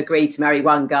you agree to marry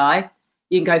one guy,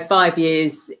 you can go 5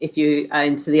 years if you are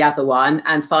into the other one,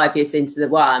 and 5 years into the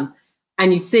one,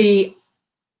 and you see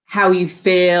how you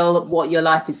feel, what your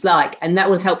life is like, and that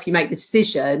will help you make the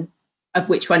decision of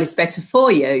which one is better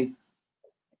for you.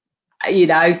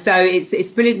 So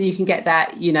it's brilliant that you can get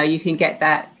that. You can get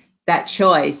that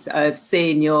choice of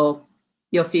seeing your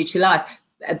future life,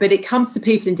 but it comes to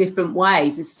people in different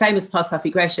ways. It's the same as past life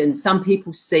regression. Some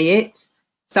people see it.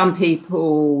 Some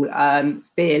people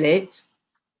feel it.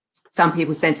 Some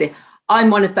people sense it. I'm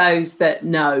one of those that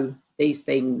know these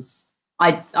things.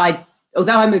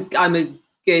 Although I'm a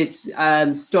good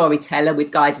storyteller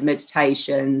with guided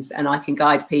meditations, and I can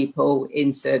guide people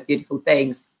into beautiful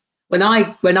things. When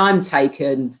I'm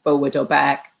taken forward or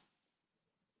back,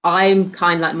 I'm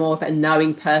kind of like more of a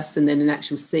knowing person than an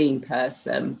actual seeing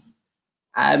person.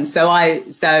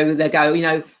 So they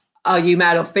go, are you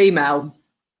male or female?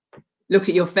 Look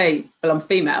at your feet. Well, I'm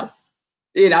female.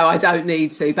 I don't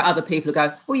need to. But other people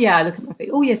go, oh yeah, look at my feet.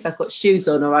 Oh yes, I've got shoes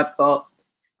on, or I've got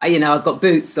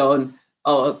boots on,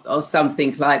 or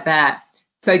something like that.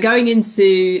 So going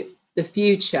into the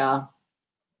future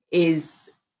is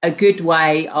a good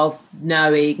way of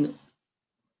knowing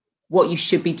what you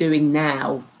should be doing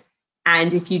now.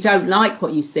 And if you don't like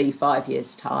what you see 5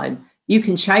 years' time, you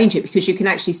can change it, because you can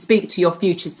actually speak to your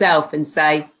future self and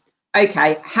say,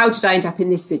 okay, how did I end up in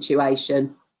this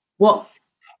situation? What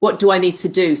do I need to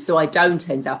do so I don't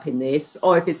end up in this?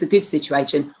 Or if it's a good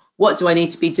situation, what do I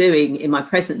need to be doing in my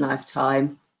present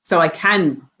lifetime so I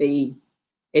can be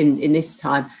in this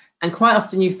time? And quite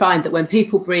often you find that when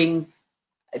people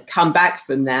come back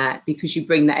from that, because you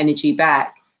bring that energy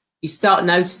back, you start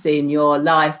noticing your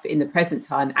life in the present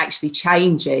time actually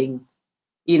changing.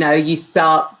 You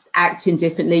start acting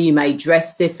differently, you may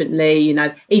dress differently,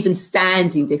 even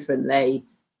standing differently,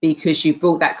 because you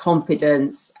brought that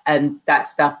confidence and that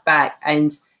stuff back.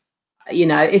 And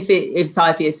if in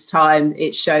 5 years' time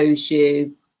it shows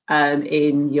you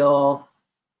in your,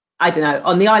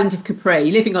 on the island of Capri,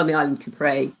 living on the island of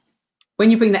Capri, when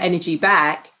you bring that energy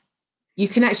back, you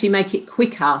can actually make it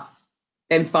quicker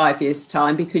than 5 years'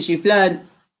 time, because you've learned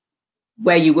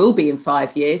where you will be in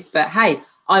 5 years. But hey,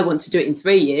 I want to do it in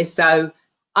 3 years, so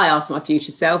I ask my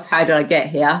future self, how did I get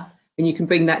here? And you can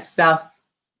bring that stuff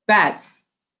back.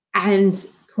 And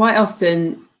quite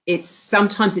often,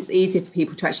 sometimes it's easier for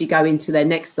people to actually go into their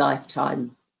next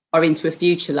lifetime or into a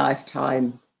future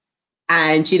lifetime.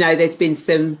 And, there's been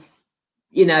some,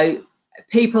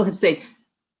 people have said,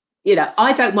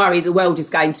 I don't worry the world is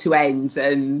going to end,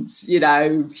 and,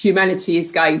 humanity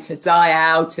is going to die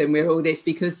out, and we're all this,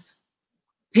 because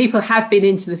people have been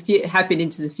into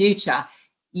the future.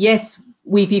 Yes,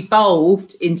 we've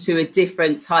evolved into a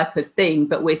different type of thing,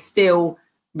 but we're still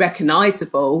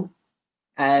recognizable,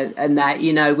 and that,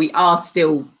 we are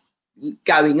still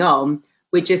going on.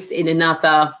 We're just in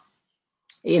another,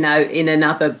 in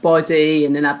another body,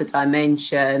 in another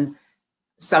dimension,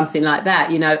 something like that.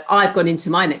 I've gone into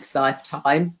my next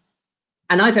lifetime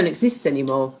and I don't exist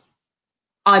anymore.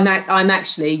 I'm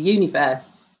actually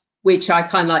universe, which I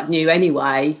kind of like knew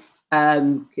anyway.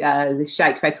 The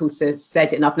Sheikh Records have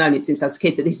said it, and I've known it since I was a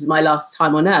kid, that this is my last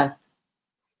time on earth.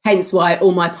 Hence why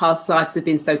all my past lives have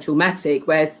been so traumatic,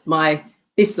 whereas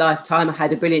this lifetime, I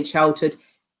had a brilliant childhood.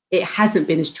 It hasn't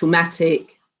been as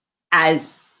traumatic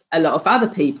as a lot of other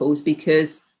people's,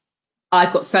 because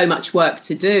I've got so much work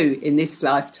to do in this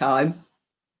lifetime,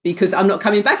 because I'm not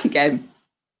coming back again,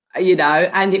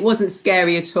 and it wasn't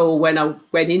scary at all when I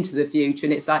went into the future.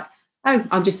 And it's like, oh,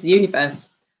 I'm just the universe.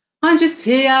 I'm just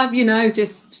here, I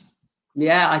just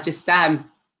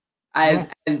am. And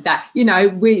that,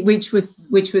 which was,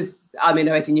 I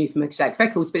already knew from Angelic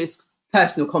Records, but it's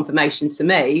personal confirmation to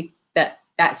me that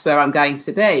that's where I'm going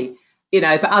to be,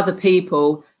 but other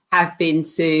people have been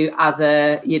to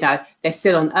other, you know, they're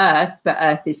still on Earth, but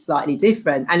Earth is slightly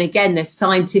different. And again, there's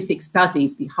scientific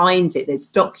studies behind it. There's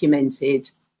documented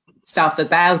stuff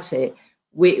about it,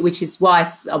 which is why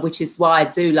I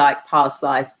do like past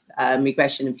life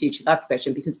regression and future life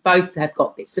regression, because both have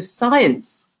got bits of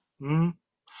science to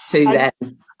them.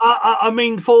 I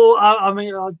mean,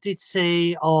 I did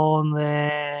see on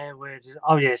there.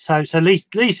 So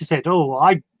Lisa said, "Oh,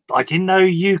 I didn't know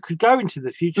you could go into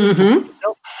the future."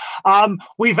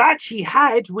 We've actually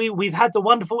had we've had the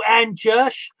wonderful Anne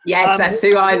Jersh. Yes, that's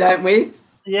who I learnt with.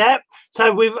 Yeah,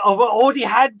 so we've already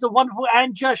had the wonderful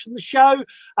Anne Jersh on the show,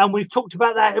 and we've talked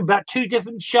about that about 2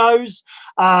 different shows.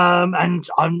 And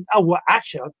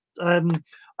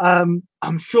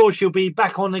I'm sure she'll be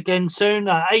back on again soon.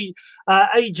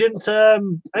 Agent A,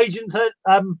 Agent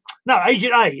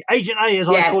A, as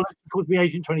I call it, calls me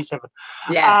Agent 27.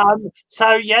 Yeah.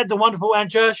 So yeah, the wonderful Anne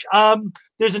Jersh.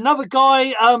 There's another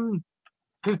guy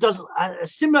who does a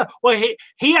similar. Well,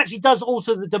 he actually does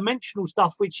also the dimensional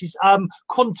stuff, which is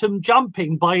quantum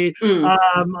jumping. By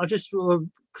I just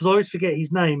because I always forget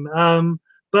his name.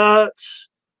 But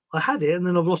I had it and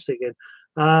then I've lost it again.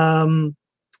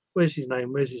 Where's his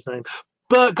name?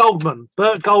 Burt Goldman,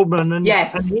 and,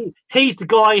 yes, and he's the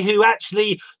guy who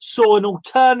actually saw an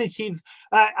alternative.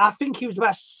 I think he was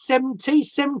about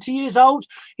 70 years old.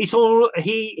 He saw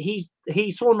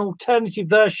an alternative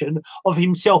version of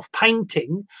himself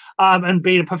painting and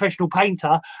being a professional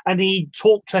painter, and he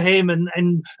talked to him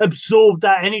and absorbed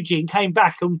that energy and came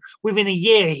back, and within a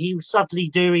year he was suddenly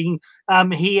doing.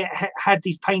 He had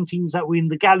these paintings that were in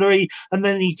the gallery, and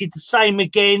then he did the same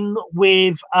again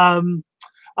with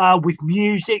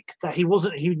music. That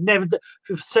he'd never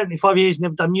for 75 years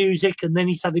never done music, and then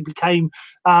he suddenly became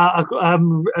a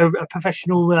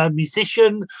professional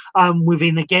musician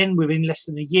within less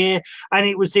than a year. And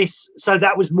it was this, so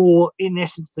that was more in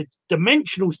essence the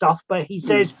dimensional stuff, but he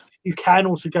says you can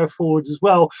also go forwards as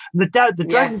well. And the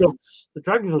Dragon Dogs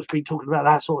been talking about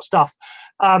that sort of stuff.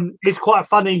 It's quite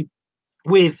funny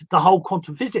with the whole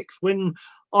quantum physics. When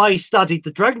I studied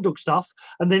the Dragon Dog stuff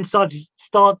and then started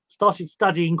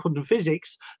studying quantum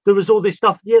physics, there was all this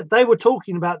stuff. Yeah, they were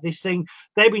talking about this thing.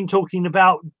 They've been talking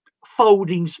about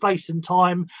folding space and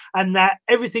time, and that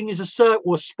everything is a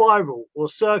circle, a spiral, or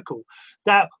circle.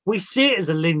 That we see it as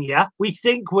a linear. We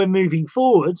think we're moving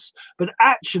forwards, but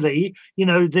actually,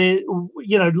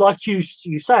 like you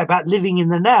say about living in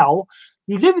the now.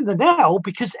 You live in the now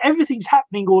because everything's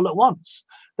happening all at once.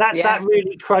 That's that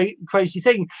really crazy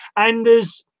thing. And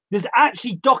there's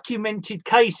actually documented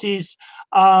cases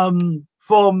from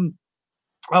the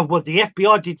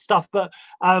FBI did stuff, but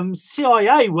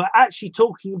CIA were actually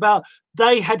talking about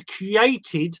they had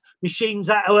created machines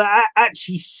that were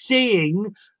actually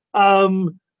seeing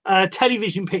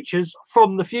television pictures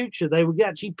from the future. They were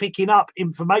actually picking up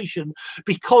information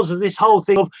because of this whole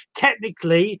thing of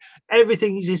technically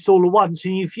everything is this all at once,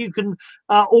 and if you can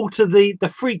alter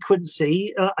the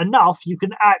frequency enough, you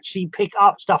can actually pick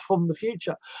up stuff from the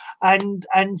future. And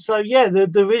so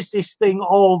there is this thing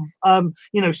of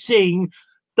seeing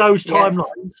those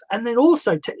timelines. And then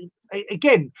also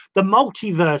again, the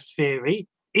multiverse theory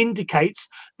indicates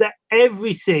that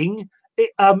everything,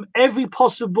 every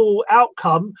possible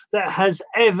outcome that has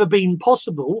ever been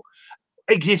possible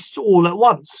exists all at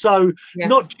once. So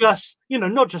not just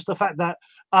the fact that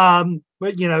the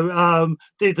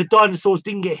dinosaurs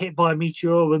didn't get hit by a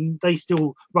meteor and they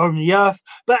still roam the earth,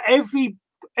 but every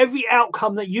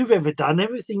outcome that you've ever done,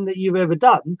 everything that you've ever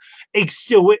done,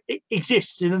 still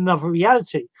exists in another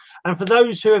reality. And for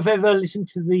those who have ever listened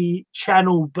to the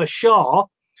channel Bashar,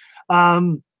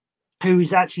 who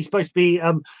is actually supposed to be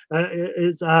I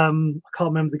can't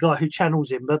remember the guy who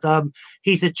channels him, but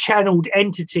he's a channeled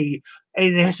entity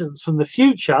in essence from the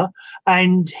future,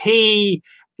 and he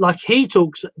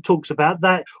talks about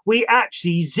that we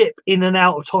actually zip in and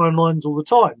out of timelines all the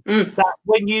time. That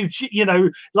when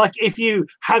like if you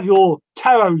have your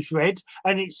tarots read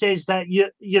and it says that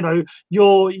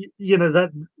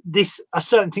that this a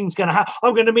certain thing's going to happen.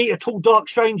 I'm going to meet a tall dark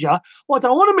stranger. Well, I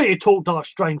don't want to meet a tall dark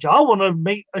stranger. I want to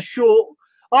meet a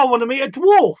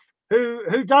dwarf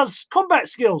who does combat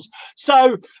skills.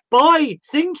 So by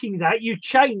thinking that, you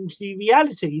change the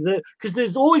reality, because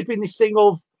there's always been this thing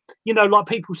of, like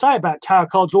people say about tarot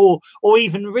cards or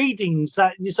even readings,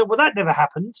 that you say, well, that never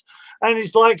happened. And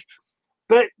it's like,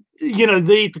 but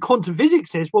the quantum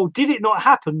physics says, well, did it not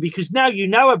happen? Because now you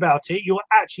know about it, you're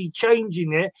actually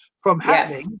changing it from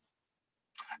happening.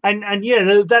 And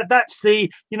that's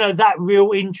the that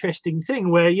real interesting thing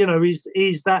where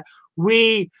is that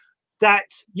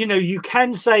you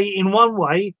can say in one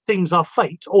way things are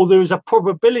fate, or there is a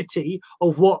probability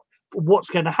of what what's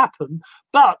going to happen,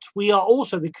 but we are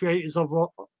also the creators of our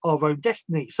own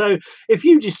destiny. So if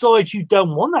you decide you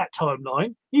don't want that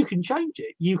timeline, you can change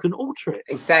it, you can alter it.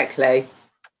 Exactly.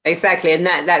 And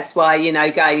that's why, you know,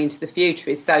 going into the future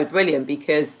is so brilliant,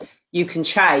 because you can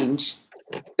change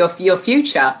your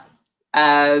future.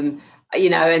 You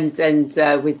know, and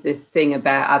with the thing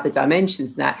about other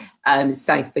dimensions, that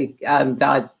something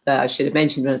that I should have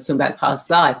mentioned when I was talking about past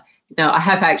life. You know, I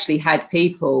have actually had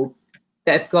people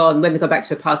that have gone, when they go back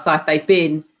to a past life, they've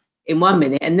been in 1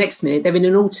 minute, and next minute they're in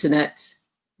an alternate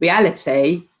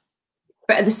reality,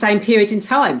 but at the same period in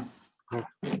time.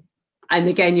 And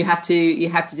again, you have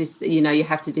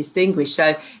to distinguish.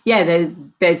 So yeah,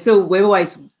 we're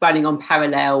always running on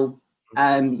parallel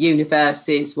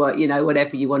universes,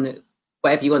 whatever you want to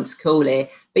call it.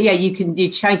 But yeah, you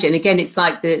change it. And again, it's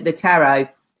like the tarot.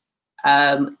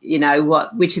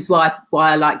 Which is why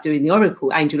I like doing the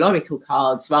angel oracle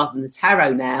cards rather than the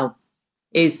tarot now,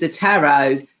 is the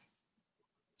tarot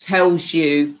tells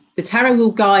you, the tarot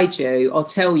will guide you or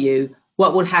tell you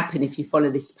what will happen if you follow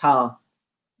this path,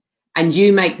 and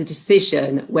you make the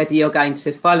decision whether you're going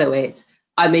to follow it.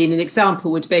 I mean, an example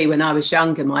would be when I was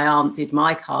younger, my aunt did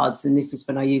my cards, and this is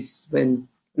when I was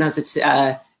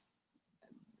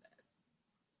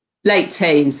late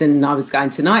teens, and I was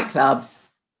going to nightclubs.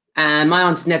 And my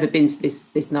aunt had never been to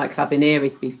this nightclub in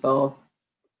Erith before.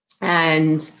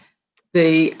 And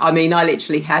I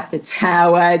literally had the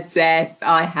tower, death,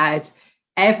 I had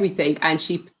everything. And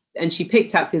she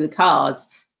picked up through the cards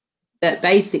that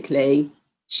basically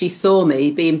she saw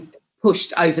me being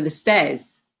pushed over the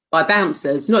stairs by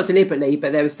bouncers, not deliberately,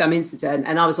 but there was some incident,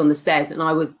 and I was on the stairs and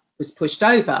I was pushed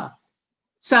over.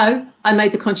 So I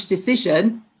made the conscious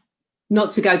decision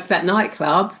not to go to that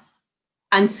nightclub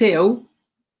until,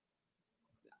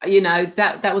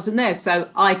 that wasn't there. So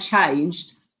I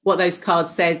changed what those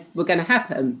cards said were going to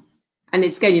happen. And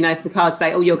it's again, if the cards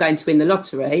say, oh, you're going to win the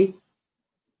lottery,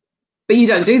 but you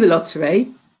don't do the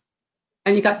lottery,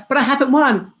 and you go, but I haven't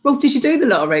won. Well, did you do the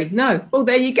lottery? No. Well,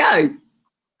 there you go.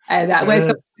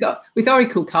 Whereas with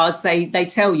oracle cards, they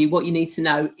tell you what you need to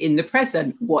know in the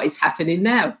present, what is happening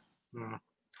now. Yeah.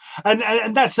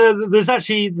 And that's there's a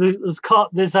set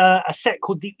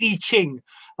called the I Ching,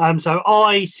 so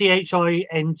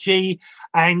ICHING,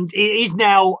 and it is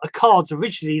now a cards.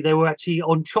 Originally they were actually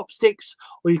on chopsticks,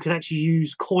 or you could actually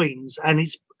use coins, and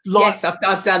it's like, yes,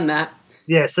 I've done that.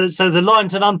 Yeah, so the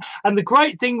lines are and the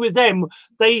great thing with them,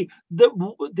 the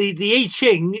I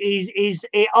Ching is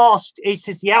it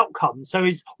says the outcome. So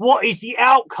it's what is the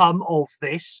outcome of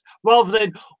this, rather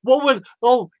than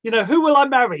who will I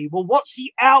marry? Well, what's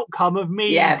the outcome of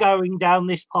me going down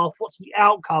this path? What's the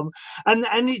outcome? And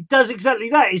it does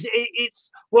exactly that.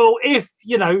 It's well, if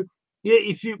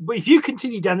you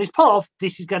continue down this path,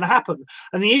 this is going to happen.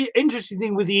 And the interesting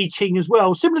thing with the I Ching as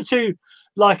well, similar to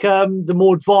like the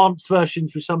more advanced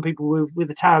versions with some people with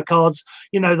the tarot cards,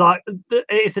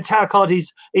 if the tarot card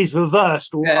is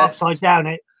reversed or upside down,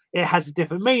 it has a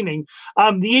different meaning.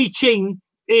 The I Ching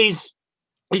is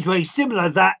very similar,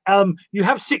 that you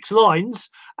have 6 lines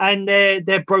and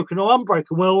they're broken or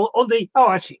unbroken. Well,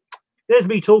 actually, there's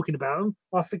me talking about them.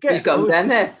 I forget. You've got them down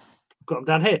there. Got them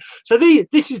down here. So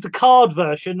this is the card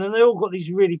version, and they all got these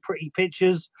really pretty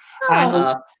pictures.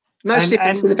 Much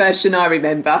different to the version I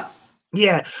remember.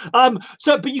 Yeah.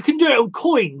 But you can do it on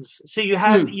coins. So you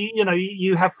have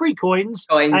you have 3 coins,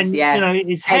 and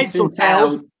it's heads or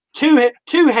tails. Two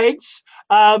heads.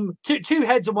 Two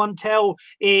heads and 1 tail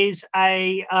is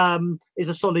a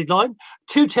solid line.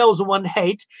 2 tails and 1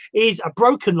 head is a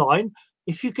broken line.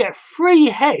 If you get 3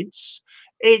 heads,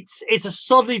 it's a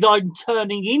solid line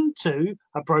turning into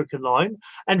a broken line,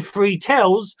 and 3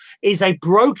 tails is a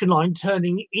broken line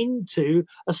turning into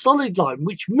a solid line,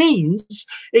 which means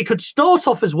it could start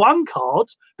off as 1 card,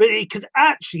 but it could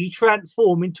actually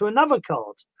transform into another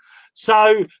card.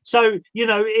 So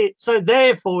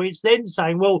therefore it's then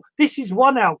saying, well, this is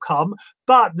one outcome,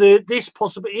 but this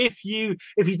possibly, if you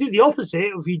do the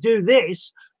opposite, if you do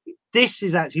this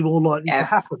is actually more likely to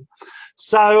happen.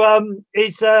 So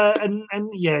it's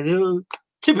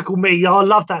typical me. I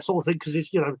love that sort of thing, because it's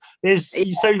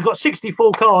so you've got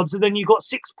 64 cards, and then you've got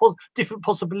 6 different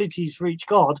possibilities for each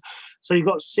card. So you've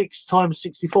got 6 times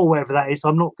 64, wherever that is.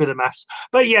 I'm not good at maths,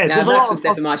 but maths was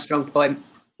never my strong point.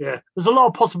 Yeah, there's a lot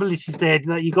of possibilities there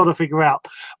that you got to figure out.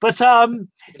 But so I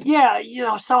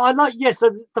like So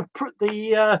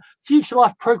the future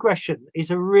life progression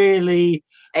is a really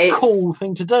cool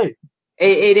thing to do.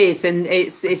 It is, and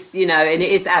it's and it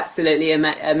is absolutely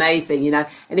amazing,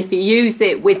 And if you use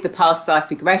it with the past life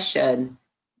regression,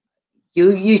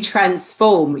 you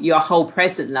transform your whole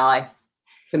present life.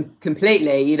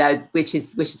 Completely, you know, which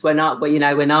is when I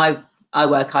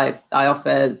work, I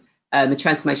offer a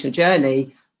transformational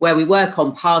journey where we work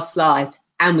on past life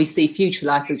and we see future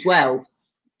life as well.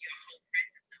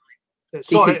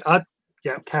 Sorry,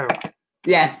 yeah, Karen.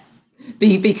 Yeah,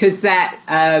 because that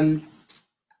kind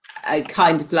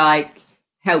of like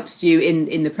helps you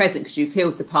in the present, because you've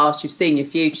healed the past, you've seen your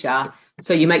future,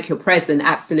 so you make your present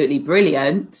absolutely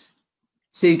brilliant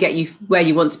to get you where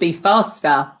you want to be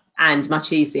faster and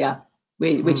much easier,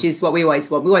 which is what we always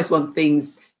want. We always want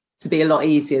things to be a lot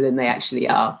easier than they actually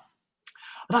are.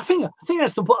 And I think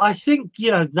that's I think,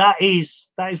 you know, that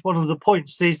is one of the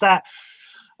points, is that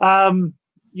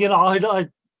you know, I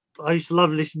used to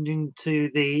love listening to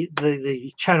the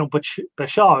channel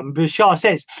Bashar, and Bashar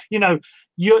says, you know,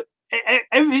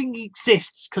 everything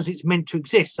exists because it's meant to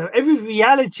exist. So every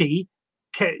reality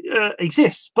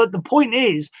exists, but the point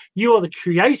is, you are the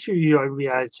creator of your own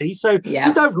reality. So if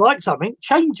you don't like something,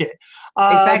 change it.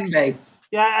 Exactly.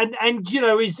 Yeah, and you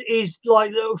know, is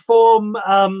like from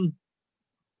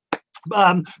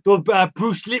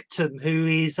Bruce Lipton, who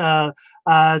is the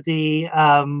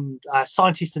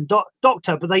scientist and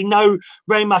doctor, but they know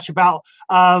very much about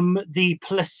the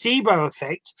placebo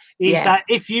effect. Is that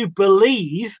if you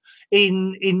believe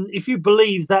if you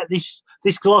believe that this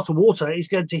glass of water is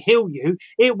going to heal you,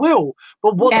 it will.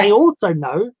 But what they also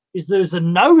know is there's a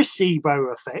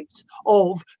nocebo effect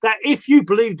of that. If you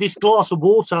believe this glass of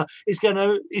water is going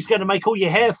to make all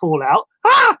your hair fall out,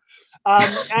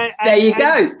 there you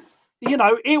go. You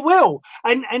know, it will.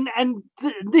 And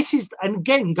this is, and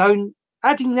again,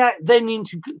 adding that then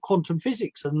into quantum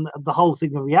physics and the whole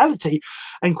thing of reality.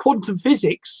 And quantum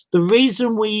physics, the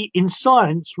reason in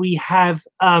science we have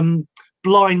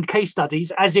blind case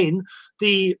studies, as in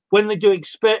when they do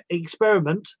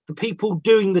experiment, the people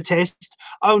doing the test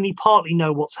only partly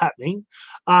know what's happening,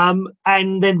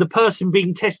 and then the person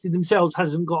being tested themselves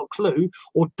hasn't got a clue.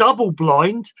 Or double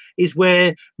blind is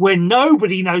where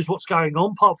nobody knows what's going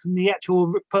on apart from the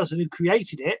actual person who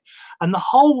created it. And the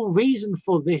whole reason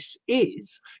for this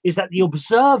is that the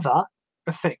observer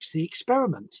affects the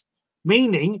experiment.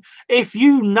 Meaning, if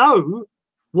you know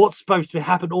what's supposed to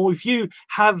happen, or if you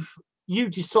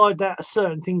decide that a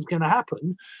certain thing's going to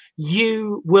happen,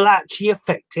 you will actually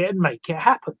affect it and make it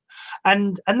happen.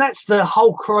 And that's the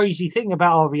whole crazy thing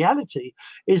about our reality,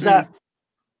 is that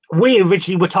we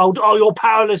originally were told, oh, you're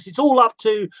powerless. It's all up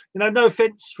to, you know, no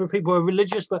offense for people who are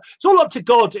religious, but it's all up to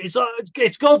God.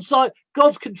 It's God's side,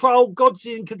 God's control, God's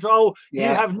in control. You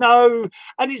have and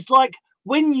it's like,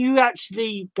 when you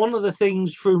actually, one of the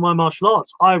things through my martial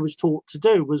arts I was taught to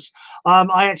do was,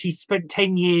 I actually spent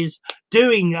 10 years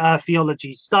doing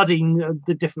theology, studying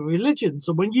the different religions.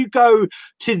 And when you go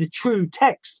to the true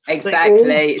text,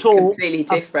 it's completely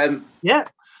different.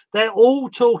 They're all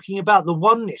talking about the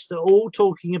oneness. They're all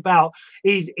talking about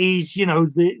is you know,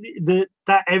 that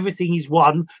everything is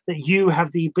one, that you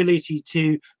have the ability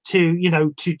to you know,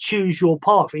 to choose your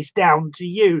path. It's down to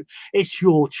you. It's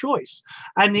your choice.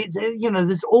 And it's, you know,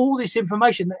 there's all this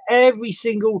information that every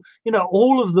single, you know,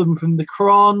 all of them, from the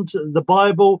Quran to the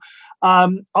Bible,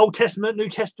 Old Testament, New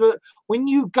Testament, when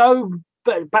you go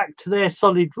back to their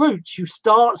solid roots, you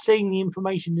start seeing the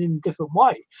information in a different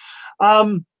way.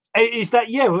 Is that,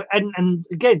 and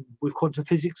again, with quantum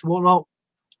physics and whatnot,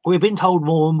 we've been told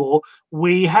more and more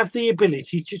we have the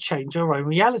ability to change our own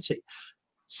reality.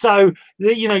 So,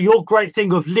 you know, your great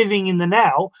thing of living in the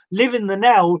now,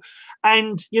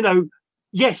 and, you know,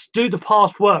 yes, do the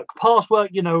past work,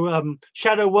 you know,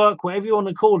 shadow work, whatever you want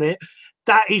to call it.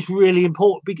 That is really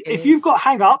important. If you've got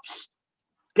hang-ups,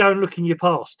 go and look in your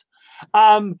past.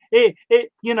 You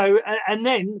know, and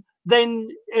then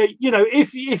you know,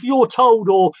 if you're told,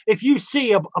 or if you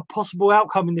see a possible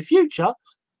outcome in the future,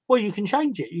 well, you can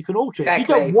change it, you can alter it. If you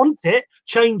don't want it,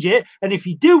 change it. And if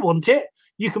you do want it,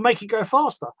 you can make it go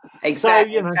faster.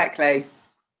 Exactly. So, you know,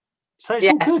 so it's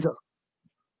all good.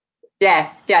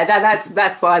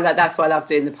 That's why I love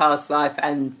doing the past life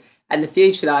and the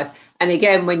future life. And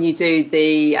again, when you do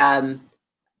the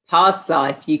past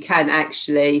life, you can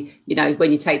actually, you know,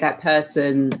 when you take that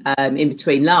person in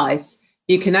between lives,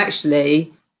 you can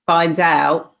actually find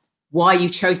out why you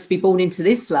chose to be born into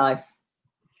this life.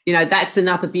 You know, that's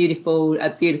another beautiful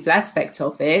aspect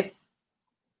of it.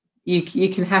 You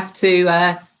can have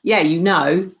to, you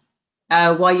know,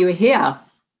 why you were here.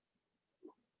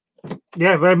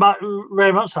 Yeah, very much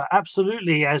so.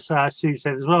 Absolutely, as Sue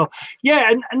said as well.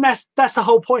 Yeah, and that's the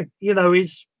whole point. You know,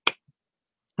 it's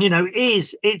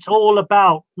all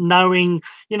about knowing,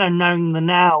 you know, knowing the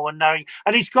now, and knowing,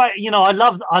 and it's great. You know, I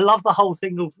love the whole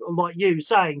thing of, like you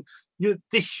saying,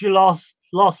 this is your last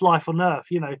life on Earth.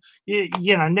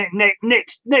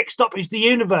 Next stop is the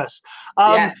universe.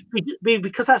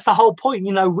 Because that's the whole point.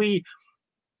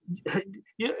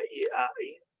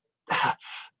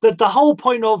 The whole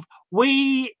point of,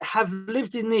 we have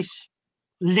lived in this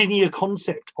linear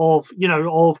concept of we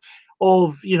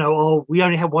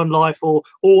only have one life, or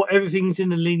everything's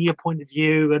in a linear point of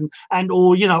view,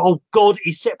 or God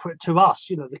is separate to us.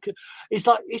 It's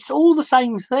like, it's all the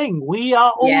same thing. We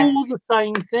are all the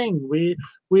same thing.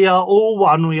 We are all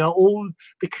one. We are all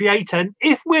the creator. And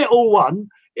if we're all one,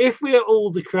 if we're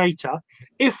all the creator,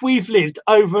 if we've lived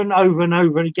over and over and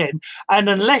over again, and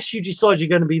unless you decide you're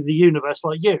going to be the universe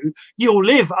like you'll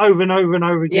live over and over and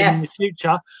over again in the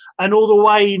future, and all the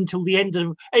way until the end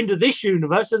of this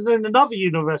universe, and then another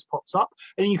universe pops up,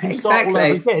 and you can start all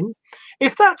over again.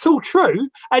 If that's all true,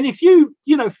 and if you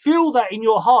feel that in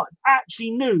your heart,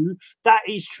 actually knew that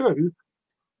is true,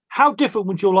 how different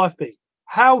would your life be?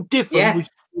 How different would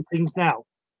you do things now?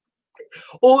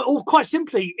 Or quite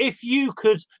simply, if you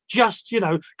could just,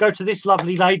 go to this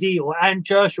lovely lady or Anne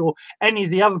Church or any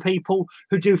of the other people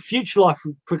who do future life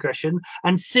progression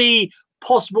and see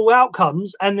possible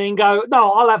outcomes, and then go, no,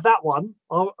 I'll have that one.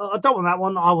 I don't want that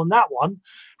one. I want that one.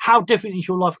 How different is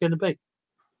your life going to be?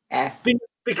 Yeah.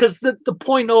 Because the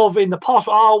point of, in the past,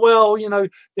 the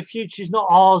future is not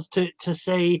ours to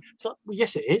see. So, well,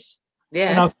 yes, it is.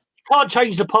 Yeah. You can't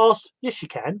change the past. Yes, you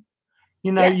can.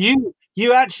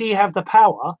 You actually have the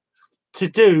power to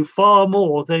do far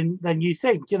more than you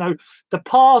think. The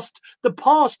past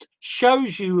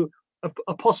shows you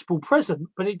a possible present,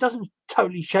 but it doesn't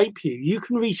totally shape you. You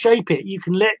can reshape it. You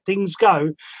can let things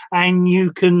go, and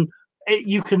you can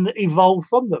evolve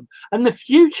from them. And the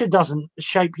future doesn't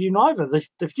shape you neither.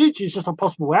 The future is just a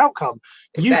possible outcome.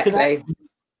 Exactly.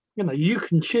 You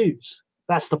can choose.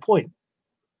 That's the point.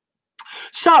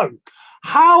 So,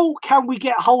 how can we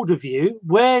get hold of you?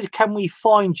 Where can we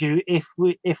find you if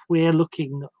we're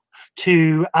looking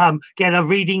to get a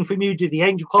reading from you, do the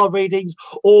angel card readings,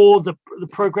 or the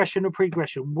progression or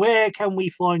pregression? Where can we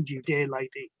find you, dear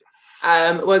lady?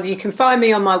 Well, you can find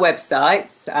me on my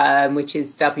website, which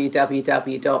is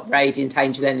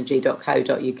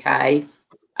www.radiantangelenergy.co.uk.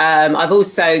 I've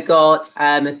also got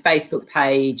a Facebook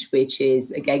page, which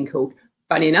is again called,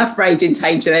 funny enough, Radiant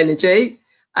Angel Energy.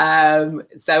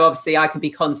 So obviously I can be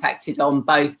contacted on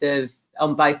both of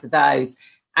those.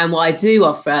 And what I do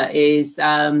offer is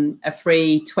a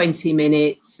free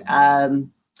 20-minute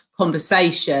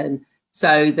conversation,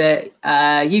 so that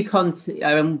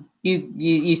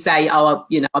you say, I'm not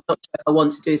sure if I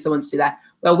want to do this, I want to do that.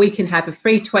 Well, we can have a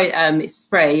free it's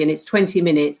free, and it's 20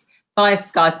 minutes via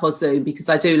Skype or Zoom, because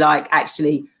I do like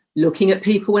actually looking at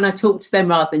people when I talk to them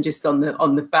rather than just on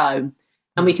the phone.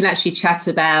 And we can actually chat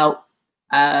about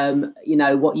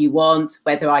what you want,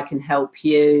 whether I can help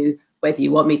you, whether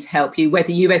you want me to help you,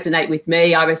 whether you resonate with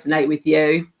me, I resonate with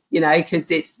you,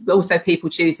 because it's also people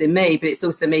choosing me, but it's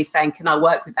also me saying, can I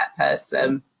work with that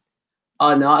person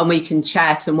or not? And we can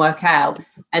chat and work out,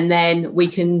 and then we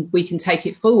can take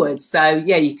it forward. So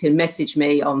you can message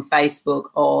me on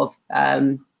Facebook or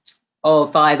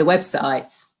via the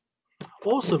website.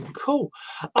 Awesome. Cool.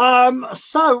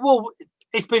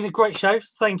 It's been a great show.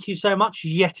 Thank you so much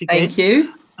yet again. Thank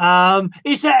you.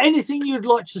 Is there anything you'd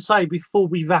like to say before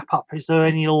we wrap up? Is there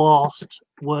any last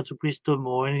words of wisdom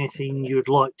or anything you'd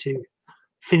like to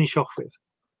finish off with?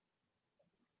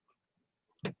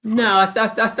 No,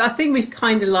 I think we've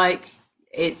kind of like,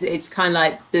 it's kind of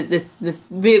like the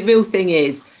real thing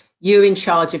is, you're in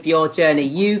charge of your journey.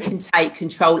 You can take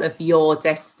control of your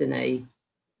destiny.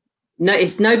 No,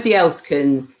 it's nobody else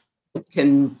can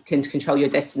control your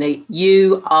destiny.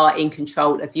 You are in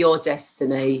control of your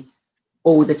destiny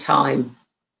all the time.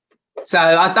 So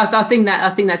I think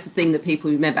that's the thing that people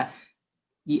remember.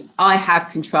 I have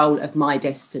control of my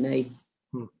destiny.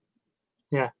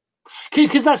 Yeah,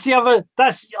 because that's a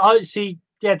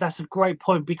great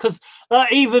point, because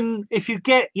even if you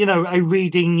get a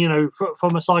reading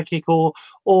from a psychic or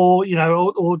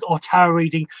tarot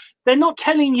reading, they're not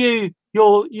telling you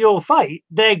your fate.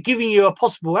 They're giving you a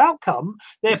possible outcome.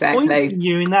 They're pointing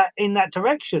you in that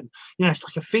direction. It's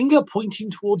like a finger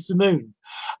pointing towards the moon.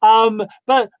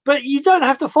 But you don't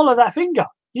have to follow that finger.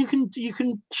 You can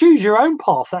choose your own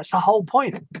path. That's the whole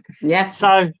point. Yeah.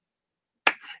 So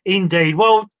indeed.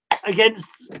 Well, again,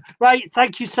 Ray,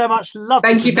 thank you so much.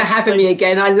 Thank you for having me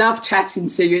again. I love chatting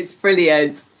to you. It's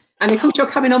brilliant. And of course, you're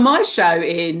coming on my show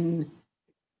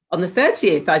on the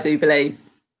 30th, I do believe.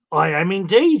 I am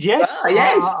indeed, yes.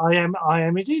 Yes. I am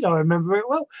indeed. I remember it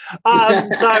well.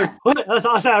 So as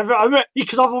I say,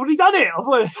 because I've already done it.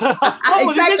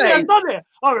 I've done it.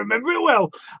 I remember it well.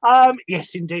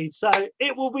 Yes, indeed. So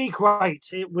it will be great.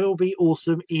 It will be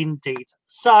awesome indeed.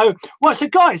 So, well, so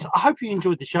guys, I hope you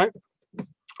enjoyed the show.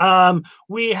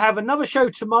 We have another show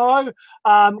tomorrow.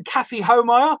 Kathy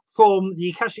Homeyer from the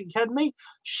Akashic Academy.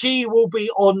 She will be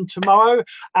on tomorrow,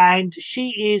 and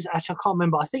she is actually, I can't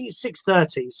remember. I think it's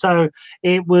 6:30. So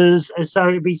it'd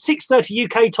be 6:30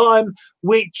 UK time,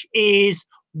 which is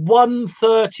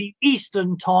 1:30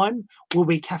 Eastern time. Will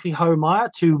be Kathy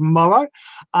Homeyer tomorrow.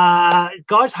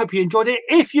 Guys, hope you enjoyed it.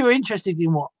 If you're interested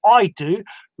in what I do,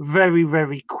 very,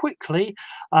 very quickly,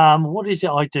 what is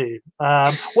it I do?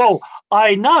 Well,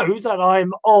 I know that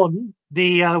I'm on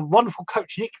the wonderful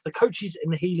Coach Nick, the Coaches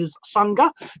and the Healers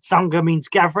Sangha. Sangha means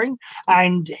gathering,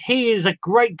 and he is a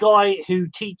great guy who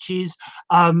teaches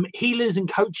healers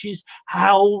and coaches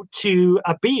how to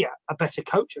be a better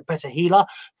coach, a better healer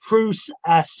through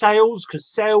sales, because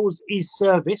sales is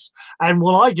service. And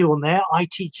what I do on there, I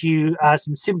teach you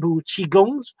some simple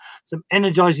qigongs, some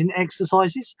energizing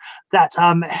exercises that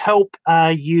help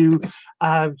you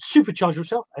supercharge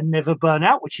yourself and never burn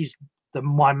out, which is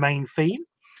my main theme.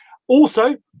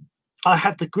 Also, I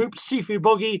have the group Sifu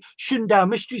Bogi Shundao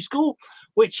Mystery School,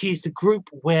 which is the group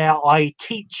where I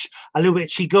teach a little bit of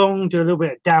Qigong, do a little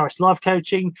bit of Taoist life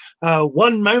coaching.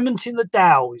 1 Moment in the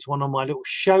Tao is one of my little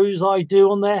shows I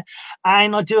do on there.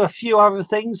 And I do a few other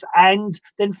things. And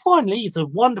then finally, the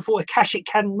wonderful Akashic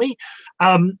Academy.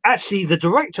 Actually, the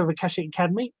director of Akashic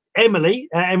Academy, Emily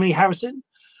Harrison,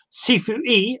 Sifu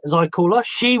E, as I call her,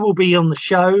 she will be on the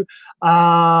show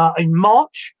in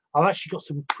March. I've actually got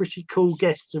some pretty cool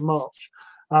guests in March.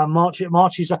 March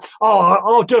is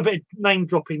I'll do a bit of name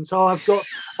dropping. So I've got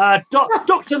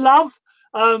Dr. Love,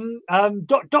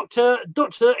 Dr.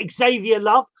 Xavier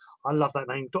Love. I love that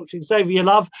name, Dr. Xavier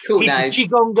Love. Cool He's name. the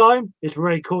Qigong guy. It's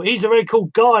very cool. He's a very cool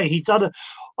guy. He's done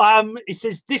it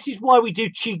says, this is why we do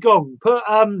Qigong. Put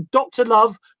Dr.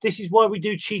 Love, this is why we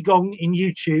do Qigong in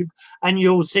YouTube, and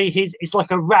you'll see it's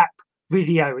like a rap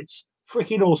video. It's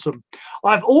freaking awesome.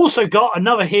 I've also got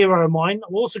another hero of mine.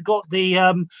 I've also got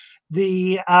the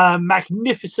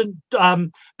magnificent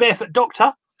Barefoot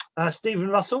Doctor, Stephen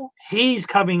Russell. He's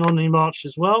coming on in March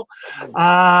as well.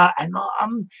 And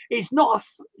it's not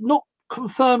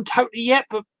confirmed totally yet,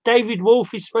 but David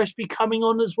Wolf is supposed to be coming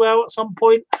on as well at some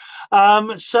point.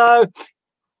 So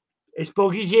it's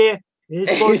Boggy's year.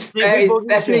 It's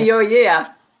definitely your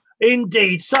year.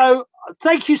 Indeed. So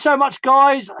thank you so much,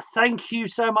 guys. Thank you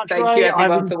so much. Thank you,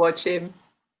 everyone, for watching.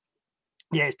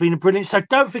 Yeah, it's been a brilliant. So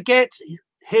don't forget,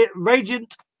 hit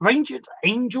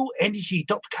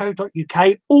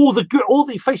radiantangelEnergy.co.uk, all the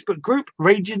Facebook group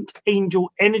Radiant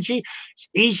Angel Energy.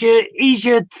 It's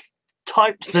easier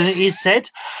typed than it is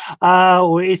said,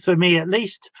 or it is for me at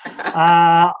least.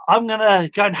 I'm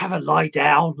gonna go and have a lie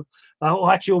down,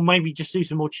 or maybe just do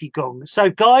some more qigong.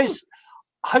 So guys,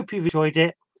 hope you've enjoyed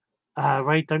it.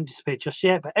 Ray, don't disappear just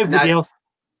yet, but everybody else,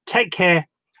 take care.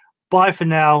 Bye for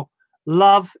now.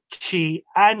 Love, Chi,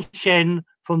 and Shen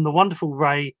from the wonderful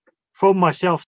Ray, from myself.